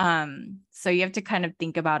 So you have to kind of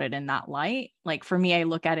think about it in that light. Like for me, I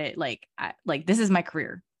look at it like this is my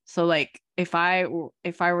career. So like if I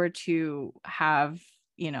were to have,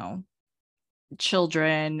 you know,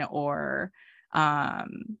 children, or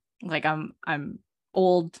like I'm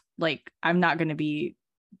old, like I'm not going to be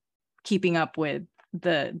keeping up with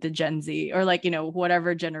the Gen Z, or like, you know,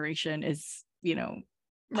 whatever generation is, you know,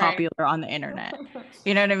 popular on the internet.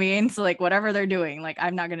 You know what I mean? So like whatever they're doing, like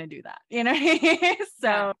I'm not going to do that, you know?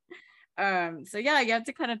 So so yeah, you have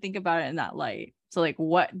to kind of think about it in that light. So like,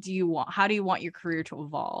 what do you want? How do you want your career to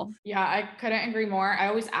evolve? Yeah, I couldn't agree more. I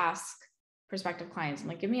always ask prospective clients, I'm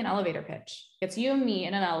like, give me an elevator pitch. It's you and me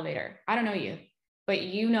in an elevator. I don't know you, but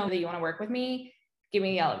you know that you want to work with me. Give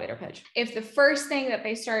me the elevator pitch. If the first thing that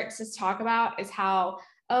they start to talk about is how,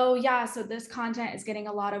 oh yeah, so this content is getting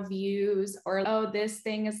a lot of views, or oh, this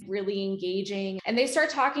thing is really engaging, and they start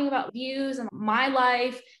talking about views and my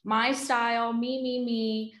life, my style,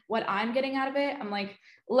 me, what I'm getting out of it, I'm like,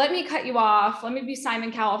 let me cut you off. Let me be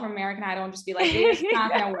Simon Cowell from American Idol and just be like, it's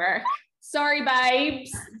not gonna work. Sorry,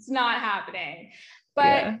 babes, it's not happening.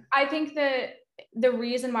 But I think that the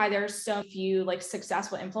reason why there's so few like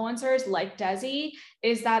successful influencers like Desi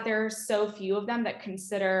is that there are so few of them that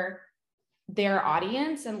consider their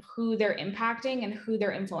audience and who they're impacting and who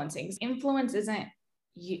they're influencing. Influence isn't,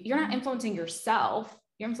 you're not influencing yourself,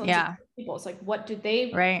 you're influencing people. It's like, what do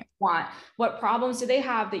they want? What problems do they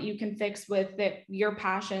have that you can fix with your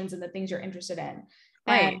passions and the things you're interested in?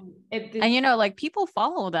 And you know, like people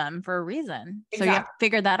follow them for a reason. So you have to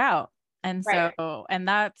figure that out. And so, and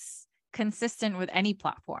that's consistent with any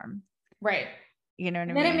platform. Right. You know what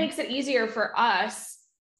I mean? Then it makes it easier for us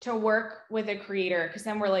to work with a creator, because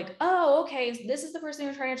then we're like, oh, okay, so this is the person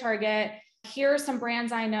you're trying to target. Here are some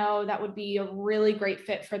brands I know that would be a really great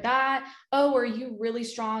fit for that. Oh, are you really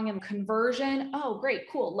strong in conversion? Oh, great,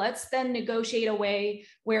 cool. Let's then negotiate a way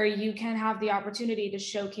where you can have the opportunity to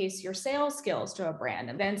showcase your sales skills to a brand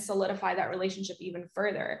and then solidify that relationship even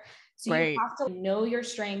further. So you have to know your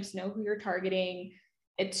strengths, know who you're targeting.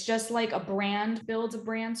 It's just like a brand builds a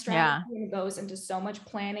brand strategy and it goes into so much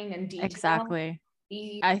planning and detail. Exactly.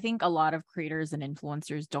 I think a lot of creators and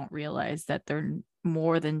influencers don't realize that they're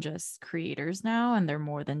more than just creators now, and they're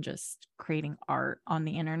more than just creating art on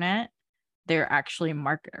the internet. They're actually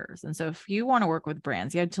marketers. And so if you want to work with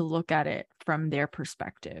brands, you have to look at it from their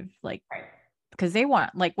perspective, like, because they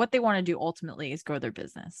want, like, what they want to do ultimately is grow their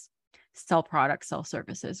business, sell products, sell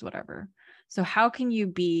services, whatever. So how can you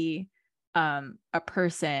be a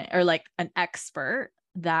person or like an expert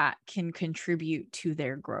that can contribute to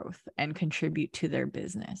their growth and contribute to their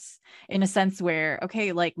business in a sense where,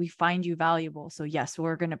 okay, like we find you valuable, so yes,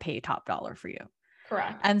 we're going to pay top dollar for you.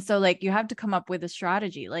 Correct. And so like you have to come up with a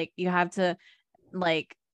strategy. Like you have to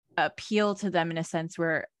like appeal to them in a sense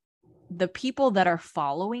where the people that are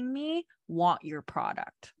following me want your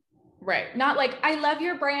product. Right. Not like, I love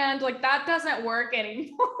your brand. Like that doesn't work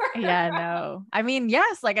anymore. Yeah, no. I mean,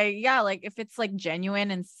 yes, like like if it's like genuine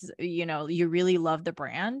and you know, you really love the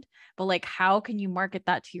brand, but like how can you market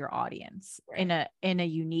that to your audience in a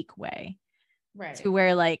unique way? Right. To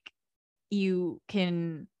where like you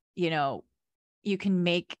can, you know, you can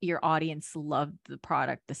make your audience love the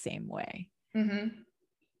product the same way. Mm-hmm.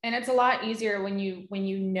 And it's a lot easier when you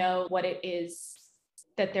know what it is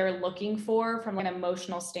that they're looking for from an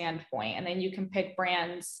emotional standpoint. And then you can pick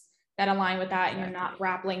brands that align with that. And you're not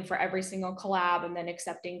grappling for every single collab and then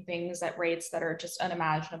accepting things at rates that are just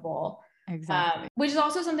unimaginable. Exactly. Which is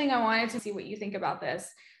also something I wanted to see what you think about this.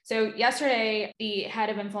 So yesterday, the head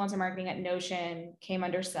of influencer marketing at Notion came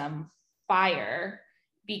under some fire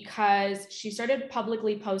because she started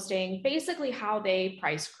publicly posting basically how they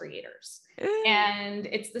price creators. And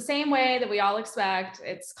it's the same way that we all expect.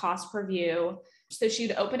 It's cost per view. So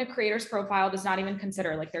she'd open a creator's profile, does not even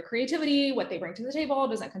consider like their creativity, what they bring to the table,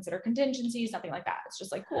 doesn't consider contingencies, nothing like that. It's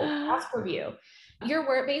just like, cool, cost per view. Your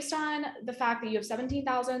work based on the fact that you have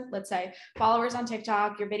 17,000, let's say, followers on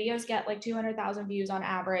TikTok, your videos get like 200,000 views on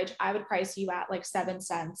average. I would price you at like 7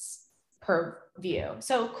 cents per view.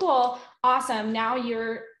 So cool, awesome. Now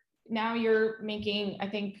you're making, I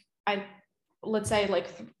think let's say like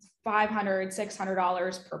 $500,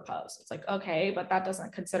 $600 per post. It's like, okay, but that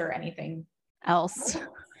doesn't consider anything else.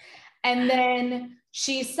 And then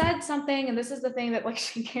she said something, and this is the thing that like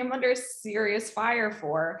she came under serious fire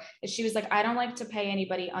for, is she was like, I don't like to pay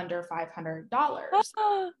anybody under $500.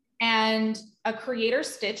 And a creator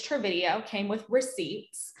stitched her video, came with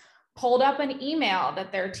receipts, pulled up an email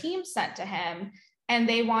that their team sent to him, and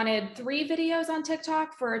they wanted 3 videos on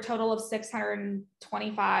TikTok for a total of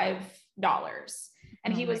 $625.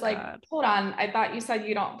 And he was like, hold on, I thought you said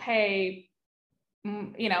you don't pay,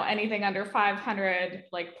 anything under 500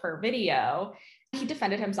 like per video. He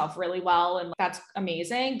defended himself really well, and that's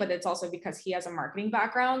amazing, but it's also because he has a marketing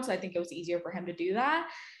background. So I think it was easier for him to do that.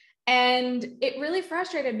 And it really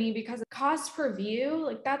frustrated me because cost per view,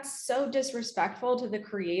 like that's so disrespectful to the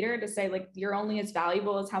creator to say like, you're only as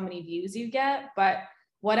valuable as how many views you get. But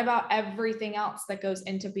what about everything else that goes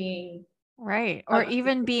into being right? Or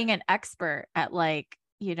even being an expert at like,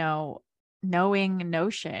 knowing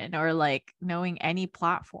Notion or like knowing any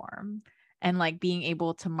platform and like being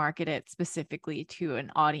able to market it specifically to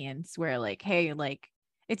an audience where like, hey, like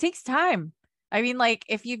it takes time. I mean, like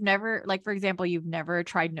if you've never, like, for example, you've never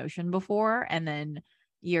tried Notion before, and then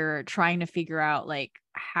you're trying to figure out like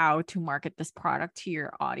how to market this product to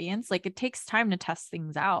your audience, like it takes time to test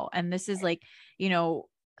things out. And this is like,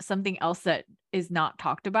 something else that is not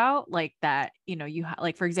talked about, like that,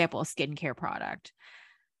 like, for example, a skincare product.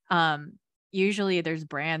 Usually there's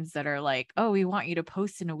brands that are like, oh, we want you to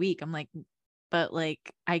post in a week. I'm like, but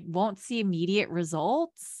like, I won't see immediate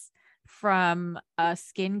results from a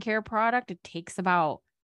skincare product. It takes about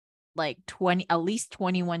like at least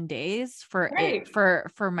 21 days for it,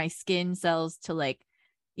 for my skin cells to like,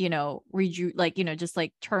 just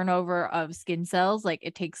like turnover of skin cells. Like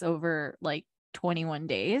it takes over like 21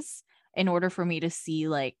 days in order for me to see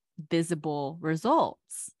like visible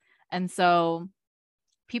results. And so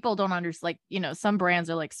people don't understand, like, some brands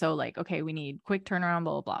are like, so like, okay, we need quick turnaround,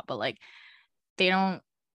 blah, blah, blah. But like, they don't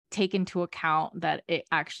take into account that it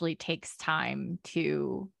actually takes time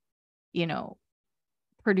to,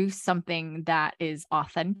 produce something that is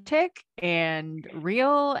authentic and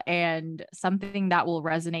real and something that will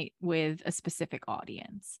resonate with a specific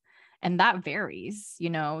audience. And that varies,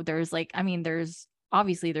 there's like, I mean, there's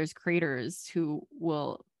creators who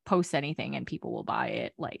will post anything and people will buy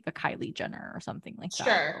it, like a Kylie Jenner or something like that.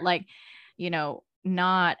 Sure. Like,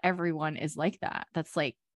 not everyone is like that. That's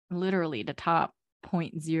like literally the top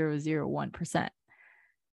 0.001%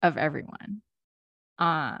 of everyone.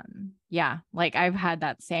 Yeah, like I've had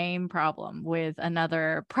that same problem with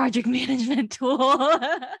another project management tool. What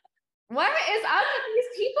is up with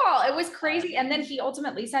these people? It was crazy. And then he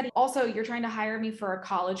ultimately said, also, you're trying to hire me for a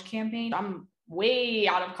college campaign. I'm way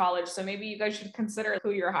out of college. So maybe you guys should consider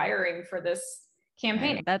who you're hiring for this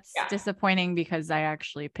campaign. That's disappointing because I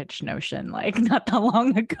actually pitched Notion like not that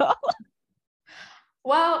long ago.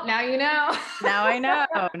 Well, now you know. Now I know.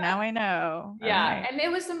 Yeah. Right. And it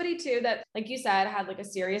was somebody too that, like you said, had like a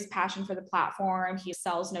serious passion for the platform. He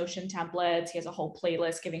sells Notion templates. He has a whole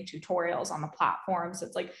playlist giving tutorials on the platform. So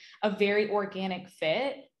it's like a very organic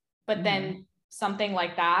fit. But then something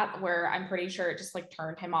like that, where I'm pretty sure it just like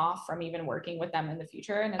turned him off from even working with them in the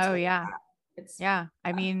future. And it's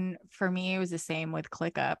I mean, for me, it was the same with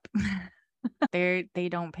ClickUp. They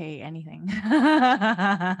don't pay anything.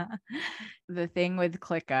 The thing with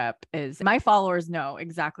ClickUp is my followers know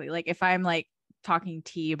exactly. Like if I'm like talking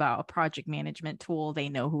tea about a project management tool, they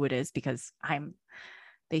know who it is because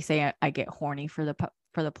they say I get horny for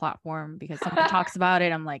the platform because someone talks about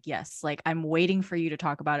it. I'm like, yes, like I'm waiting for you to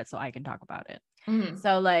talk about it so I can talk about it.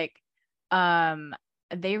 So like,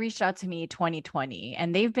 they reached out to me 2020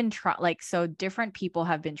 and they've been so different people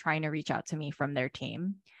have been trying to reach out to me from their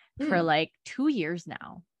team for like 2 years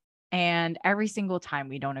now. And every single time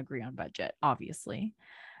we don't agree on budget, obviously.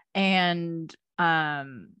 And,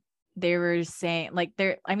 they were saying like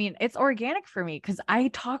it's organic for me because I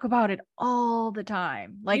talk about it all the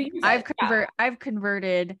time. Like I've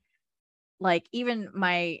converted like even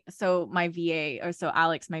my VA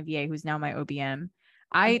Alex, my VA, who's now my OBM,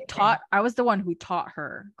 I was the one who taught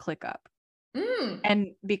her ClickUp.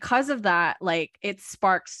 And because of that, like it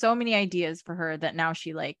sparked so many ideas for her that now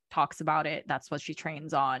she like talks about it. That's what she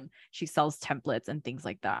trains on. She sells templates and things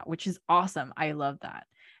like that, which is awesome. I love that.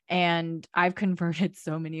 And I've converted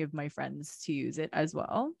so many of my friends to use it as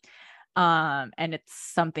well. And it's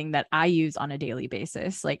something that I use on a daily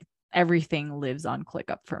basis. Like everything lives on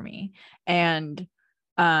ClickUp for me. And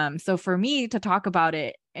so for me to talk about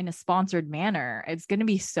it in a sponsored manner, it's going to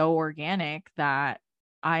be so organic that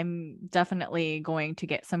I'm definitely going to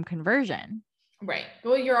get some conversion. Right.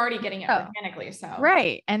 Well, you're already getting it organically. So.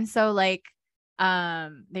 Right. And so like,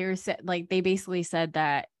 they basically said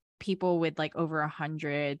that people with like over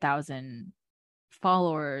 100,000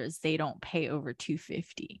 followers, they don't pay over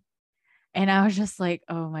 $250. And I was just like,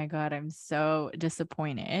 oh my God, I'm so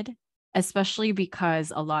disappointed, especially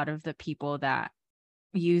because a lot of the people that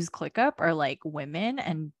use ClickUp are like women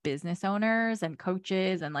and business owners and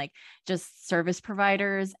coaches and like just service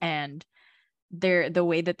providers, and the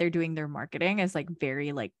way that they're doing their marketing is like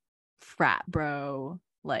very like frat bro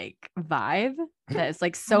like vibe. that is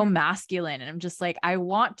like so masculine. And I'm just like, I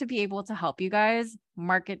want to be able to help you guys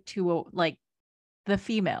market to like the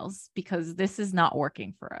females, because this is not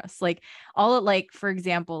working for us. Like like, for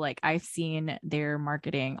example, like I've seen their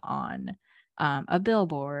marketing on a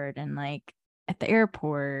billboard and like at the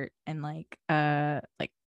airport and like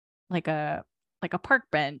like a park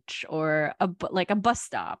bench or like a bus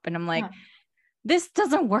stop. And I'm like, this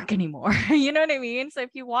doesn't work anymore. You know what I mean? So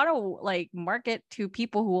if you want to like market to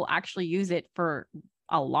people who will actually use it for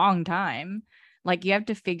a long time, like you have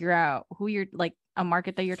to figure out who you're like a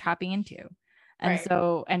market that you're tapping into. And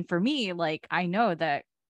so, and for me, like, I know that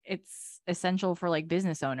it's essential for like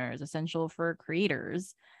business owners, essential for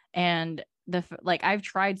creators. And like, I've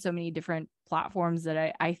tried so many different platforms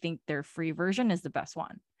that I think their free version is the best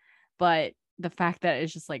one. But the fact that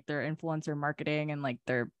it's just like their influencer marketing and like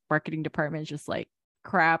their marketing department is just like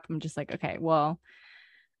crap. I'm just like, okay, well,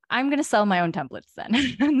 I'm going to sell my own templates then.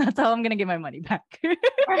 And that's how I'm going to get my money back.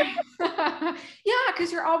 Yeah,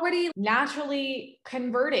 because you're already naturally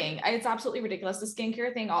converting. It's absolutely ridiculous. The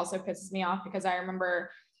skincare thing also pisses me off, because I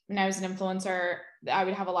remember when I was an influencer, I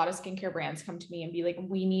would have a lot of skincare brands come to me and be like,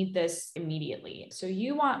 we need this immediately. So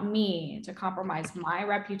you want me to compromise my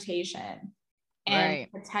reputation and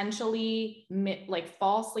potentially like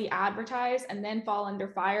falsely advertise and then fall under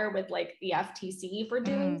fire with like the FTC for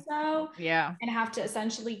doing so. Yeah. And have to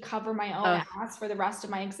essentially cover my own ass for the rest of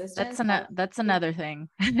my existence. That's another thing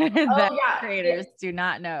that creators do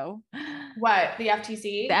not know. What? The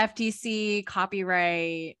FTC? The FTC,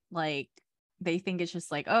 copyright, like they think it's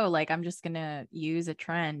just like, oh, like I'm just gonna use a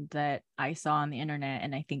trend that I saw on the internet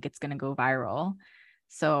and I think it's gonna go viral.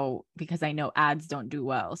 So because I know ads don't do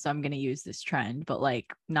well, so I'm going to use this trend, but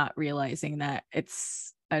like not realizing that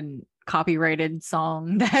it's a copyrighted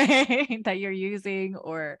song that you're using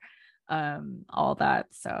or all that.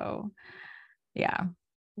 So yeah.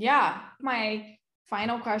 Yeah. My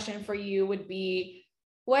final question for you would be,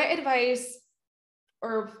 what advice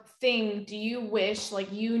or thing do you wish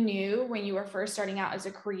like you knew when you were first starting out as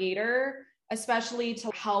a creator, especially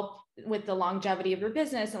to help with the longevity of your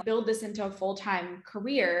business and build this into a full-time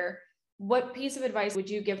career? What piece of advice would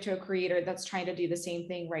you give to a creator that's trying to do the same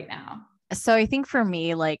thing right now? So I think for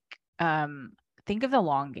me, like, think of the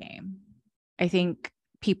long game. I think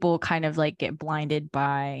people kind of like get blinded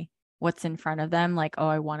by what's in front of them. Like, oh,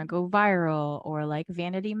 I want to go viral, or like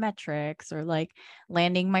vanity metrics, or like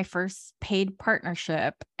landing my first paid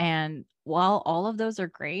partnership. And while all of those are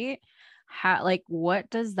great, like, what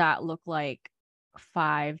does that look like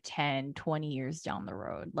 5, 10, 20 years down the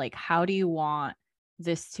road? Like, how do you want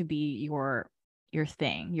this to be your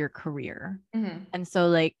thing, your career? And so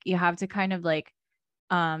like you have to kind of like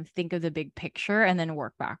think of the big picture and then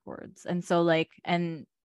work backwards. And so like, and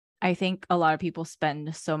I think a lot of people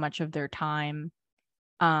spend so much of their time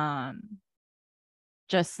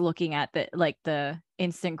just looking at the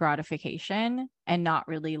instant gratification and not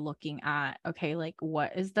really looking at, okay, like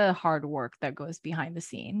what is the hard work that goes behind the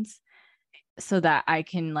scenes, so that I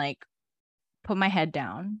can like put my head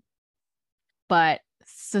down, but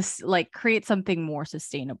like create something more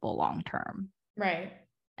sustainable long term. Right.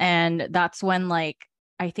 And that's when, like,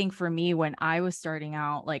 I think for me, when I was starting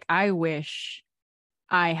out, like, I wish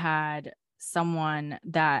I had someone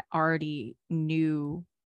that already knew,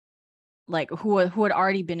 like, who had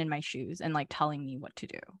already been in my shoes and like telling me what to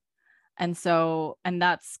do. And so, and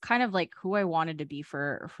that's kind of like who I wanted to be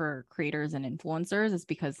for creators and influencers, is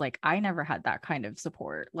because like I never had that kind of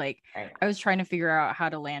support. Like I was trying to figure out how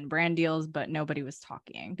to land brand deals, but nobody was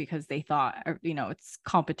talking because they thought, you know, it's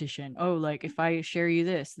competition. Oh, like if I share you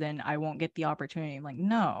this, then I won't get the opportunity. I'm like,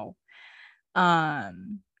 no.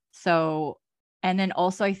 So, and then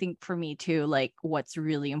also I think for me too, like what's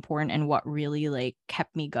really important and what really like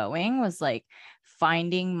kept me going was like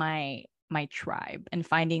finding my tribe and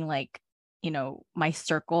finding like, you know, my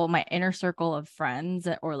circle, my inner circle of friends,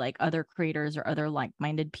 or like other creators or other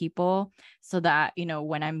like-minded people, so that, you know,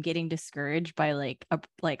 when I'm getting discouraged by like a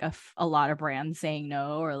lot of brands saying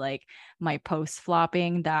no, or like my posts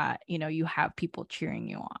flopping, that, you know, you have people cheering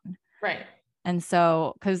you on. Right. And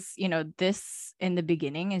so, because, you know, this in the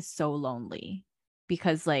beginning is so lonely,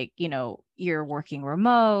 because like, you know, you're working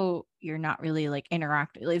remote, you're not really like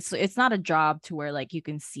interacting. It's not a job to where like you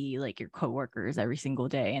can see like your coworkers every single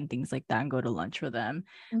day and things like that and go to lunch with them.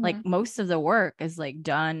 Like most of the work is like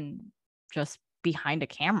done just behind a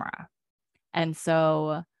camera. And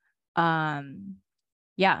so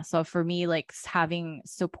yeah, so for me, like having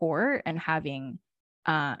support and having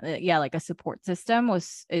like a support system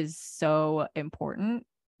is so important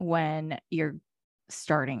when you're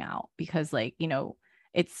starting out, because like, you know,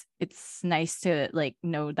 it's nice to like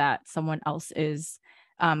know that someone else is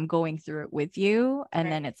going through it with you.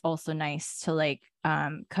 And then it's also nice to like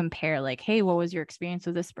compare like, hey, what was your experience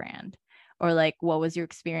with this brand? Or like, what was your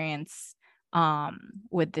experience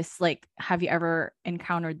with this? Like, have you ever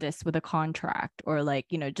encountered this with a contract? Or like,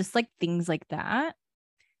 you know, just like things like that.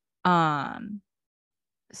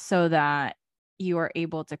 So that you are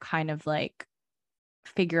able to kind of like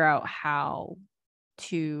figure out how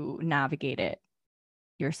to navigate it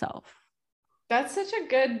yourself. That's such a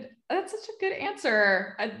good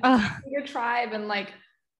answer. Your tribe and like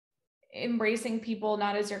embracing people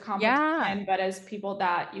not as your competition, but as people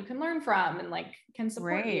that you can learn from and like can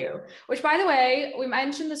support you. Which, by the way, we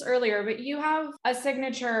mentioned this earlier, but you have a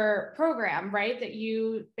signature program, right? That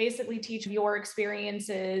you basically teach your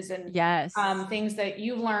experiences and things that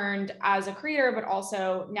you've learned as a creator, but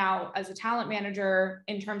also now as a talent manager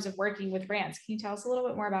in terms of working with brands. Can you tell us a little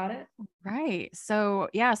bit more about it? Right. So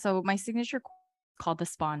so my signature called the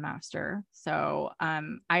Spawn Master. So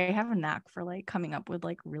I have a knack for like coming up with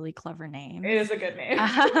like really clever names. It is a good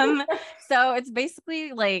name. So it's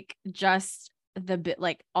basically like just the bit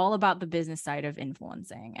like all about the business side of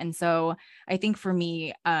influencing. And so I think for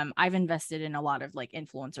me, I've invested in a lot of like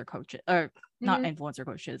influencer coaches, or not influencer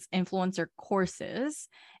coaches, influencer courses.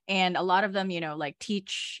 And a lot of them, you know, like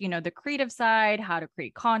teach, you know, the creative side, how to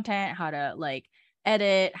create content, how to like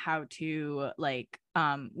edit, how to like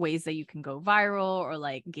ways that you can go viral or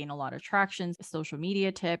like gain a lot of traction, social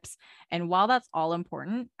media tips. And while that's all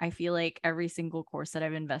important, I feel like every single course that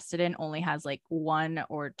I've invested in only has like 1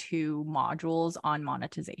 or 2 modules on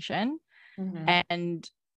monetization. And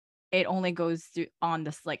it only goes through on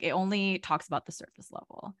this, like it only talks about the surface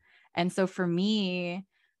level. And so for me,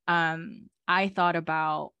 I thought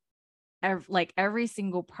about every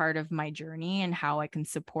single part of my journey and how I can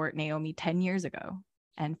support Naomi 10 years ago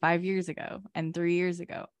and 5 years ago and 3 years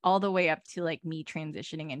ago, all the way up to like me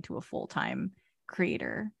transitioning into a full-time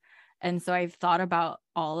creator. And so I've thought about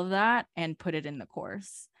all of that and put it in the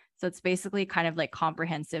course. So it's basically kind of like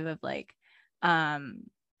comprehensive of like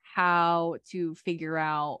how to figure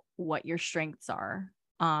out what your strengths are,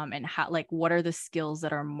 and how like what are the skills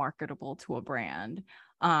that are marketable to a brand.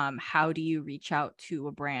 How do you reach out to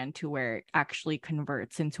a brand to where it actually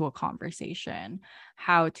converts into a conversation,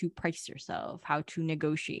 how to price yourself, how to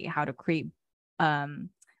negotiate, how to create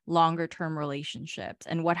longer term relationships,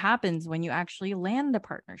 and what happens when you actually land a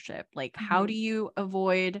partnership. Like how do you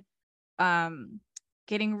avoid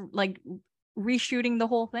getting like reshooting the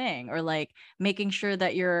whole thing, or like making sure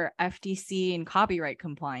that you're FTC and copyright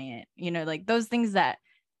compliant, you know, like those things that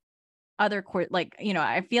other course, like, you know,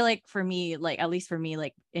 I feel like for me, like at least for me,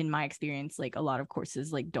 like in my experience, like a lot of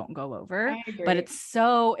courses like don't go over, but it's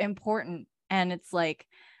so important. And it's like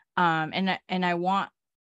and I want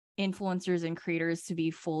influencers and creators to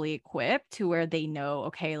be fully equipped to where they know,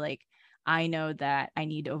 okay, like I know that I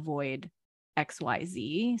need to avoid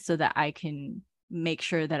XYZ so that I can make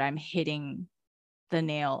sure that I'm hitting the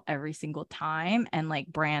nail every single time, and like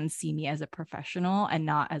brands see me as a professional and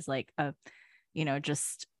not as like a, you know,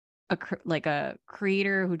 just like a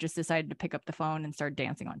creator who just decided to pick up the phone and start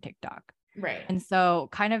dancing on TikTok. Right. And so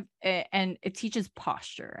kind of, and it teaches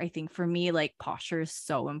posture. I think for me, like posture is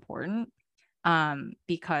so important,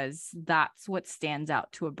 because that's what stands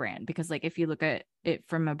out to a brand. Because like, if you look at it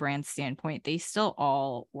from a brand standpoint, they still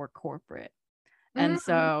all work corporate. And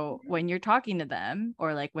so when you're talking to them,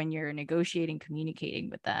 or like when you're negotiating, communicating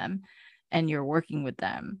with them, and you're working with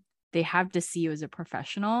them, they have to see you as a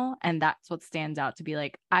professional. And that's what stands out to be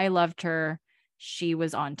like, I loved her. She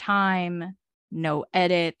was on time, no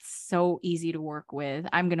edits, so easy to work with.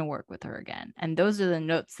 I'm going to work with her again. And those are the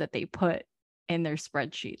notes that they put in their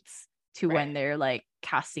spreadsheets to when they're like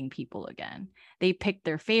casting people again. They pick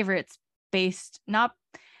their favorites based not,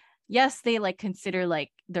 yes, they like consider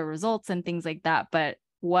like the results and things like that, but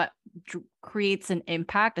what creates an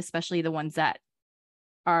impact, especially the ones that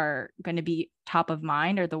are going to be top of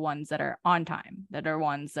mind, are the ones that are on time, that are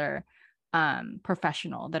ones that are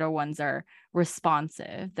professional, that are ones that are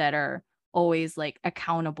responsive, that are always like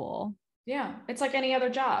accountable. Yeah, it's like any other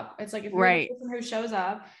job. It's like if you're the person who shows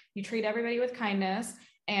up, you treat everybody with kindness,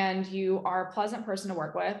 and you are a pleasant person to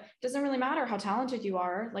work with, it doesn't really matter how talented you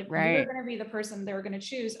are. Like you're going to be the person they're going to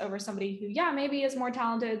choose over somebody who, maybe is more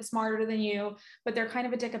talented, smarter than you, but they're kind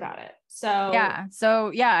of a dick about it. So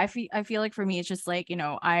I feel like for me, it's just like, you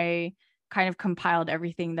know, I kind of compiled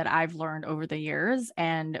everything that I've learned over the years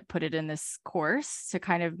and put it in this course to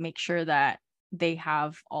kind of make sure that they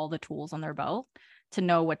have all the tools on their belt to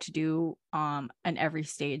know what to do in every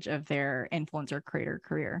stage of their influencer creator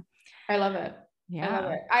career. I love it. Yeah. I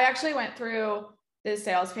love it. I actually went through the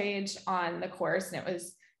sales page on the course, and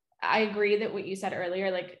I agree that what you said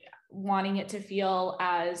earlier, like wanting it to feel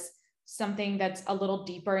as something that's a little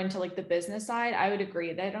deeper into like the business side, I would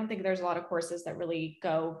agree that I don't think there's a lot of courses that really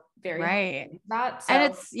go very right into that. So,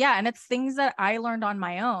 and it's things that I learned on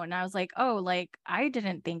my own. I was like, oh, like I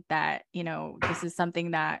didn't think that, you know, this is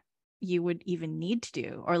something that you would even need to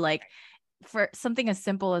do, or like for something as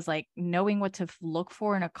simple as like knowing what to look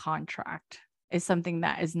for in a contract is something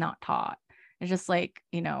that is not taught. It's just like,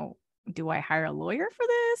 you know, do I hire a lawyer for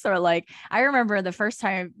this? Or like, I remember the first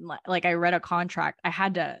time like I read a contract, I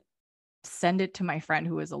had to send it to my friend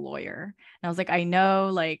who is a lawyer. And I was like, I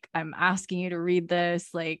know, like, I'm asking you to read this,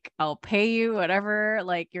 like, I'll pay you whatever,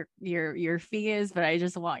 like your fee is, but I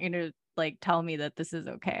just want you to like, tell me that this is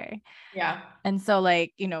okay. Yeah. And so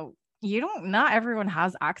like, you know, not everyone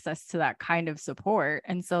has access to that kind of support.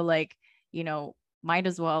 And so like, you know, might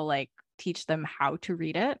as well like teach them how to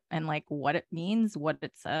read it and like what it means, what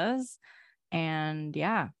it says. And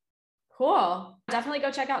yeah. Cool. Definitely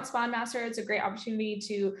go check out Spawn Master. It's a great opportunity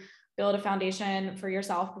to build a foundation for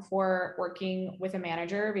yourself before working with a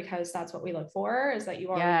manager, because that's what we look for, is that you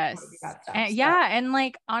already do that stuff. And, yeah. And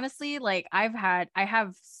like, honestly, like I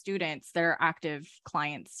have students that are active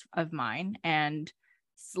clients of mine. And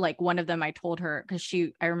like one of them, I told her, because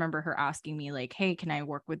I remember her asking me like, hey, can I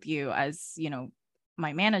work with you as, you know,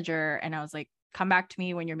 my manager? And I was like, come back to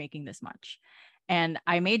me when you're making this much. And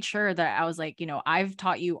I made sure that I was like, you know, I've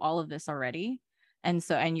taught you all of this already. And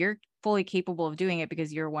you're fully capable of doing it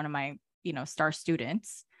because you're one of my, you know, star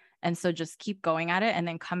students. And so just keep going at it and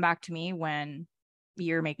then come back to me when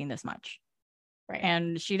you're making this much. Right.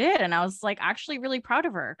 And she did. And I was like, actually really proud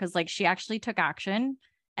of her, because like she actually took action.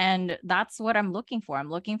 And that's what I'm looking for. I'm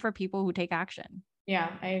looking for people who take action.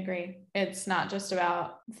 Yeah, I agree. It's not just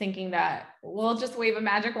about thinking that we'll just wave a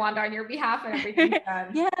magic wand on your behalf and everything's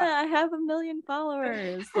done. Yeah, I have 1 million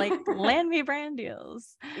followers. Like, land me brand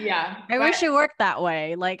deals. Yeah. I wish it worked that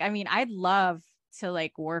way. Like, I mean, I'd love to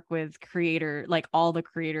like work with like all the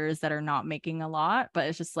creators that are not making a lot, but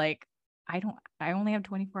it's just like, I only have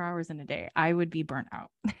 24 hours in a day. I would be burnt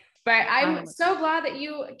out. But I'm so glad that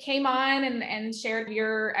you came on and shared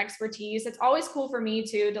your expertise. It's always cool for me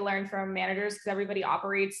too, to learn from managers, because everybody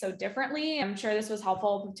operates so differently. I'm sure this was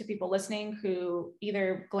helpful to people listening who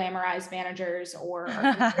either glamorize managers or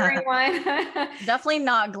are considering one. Definitely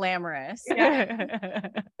not glamorous. Yeah.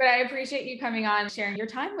 But I appreciate you coming on and sharing your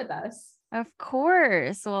time with us. Of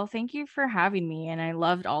course. Well, thank you for having me. And I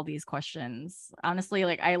loved all these questions. Honestly,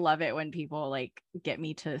 like I love it when people like get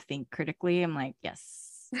me to think critically. I'm like, yes.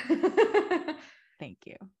 Thank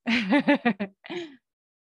you.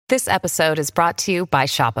 This episode is brought to you by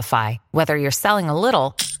Shopify. Whether you're selling a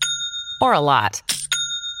little or a lot,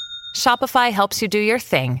 Shopify helps you do your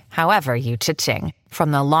thing, however you cha-ching.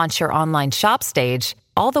 From the launch your online shop stage,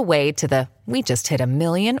 all the way to the we just hit 1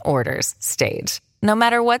 million orders stage. No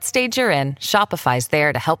matter what stage you're in, Shopify's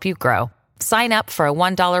there to help you grow. Sign up for a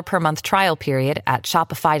 $1 per month trial period at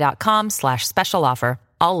shopify.com/special offer,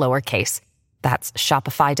 all lowercase. That's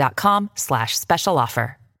shopify.com/special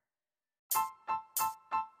offer.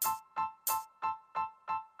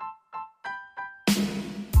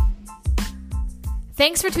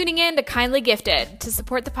 Thanks for tuning in to Kindly Gifted. To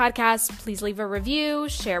support the podcast, please leave a review,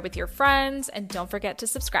 share with your friends, and don't forget to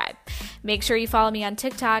subscribe. Make sure you follow me on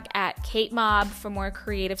TikTok at Kate Mob for more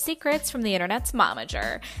creative secrets from the internet's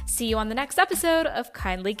momager. See you on the next episode of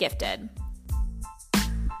Kindly Gifted.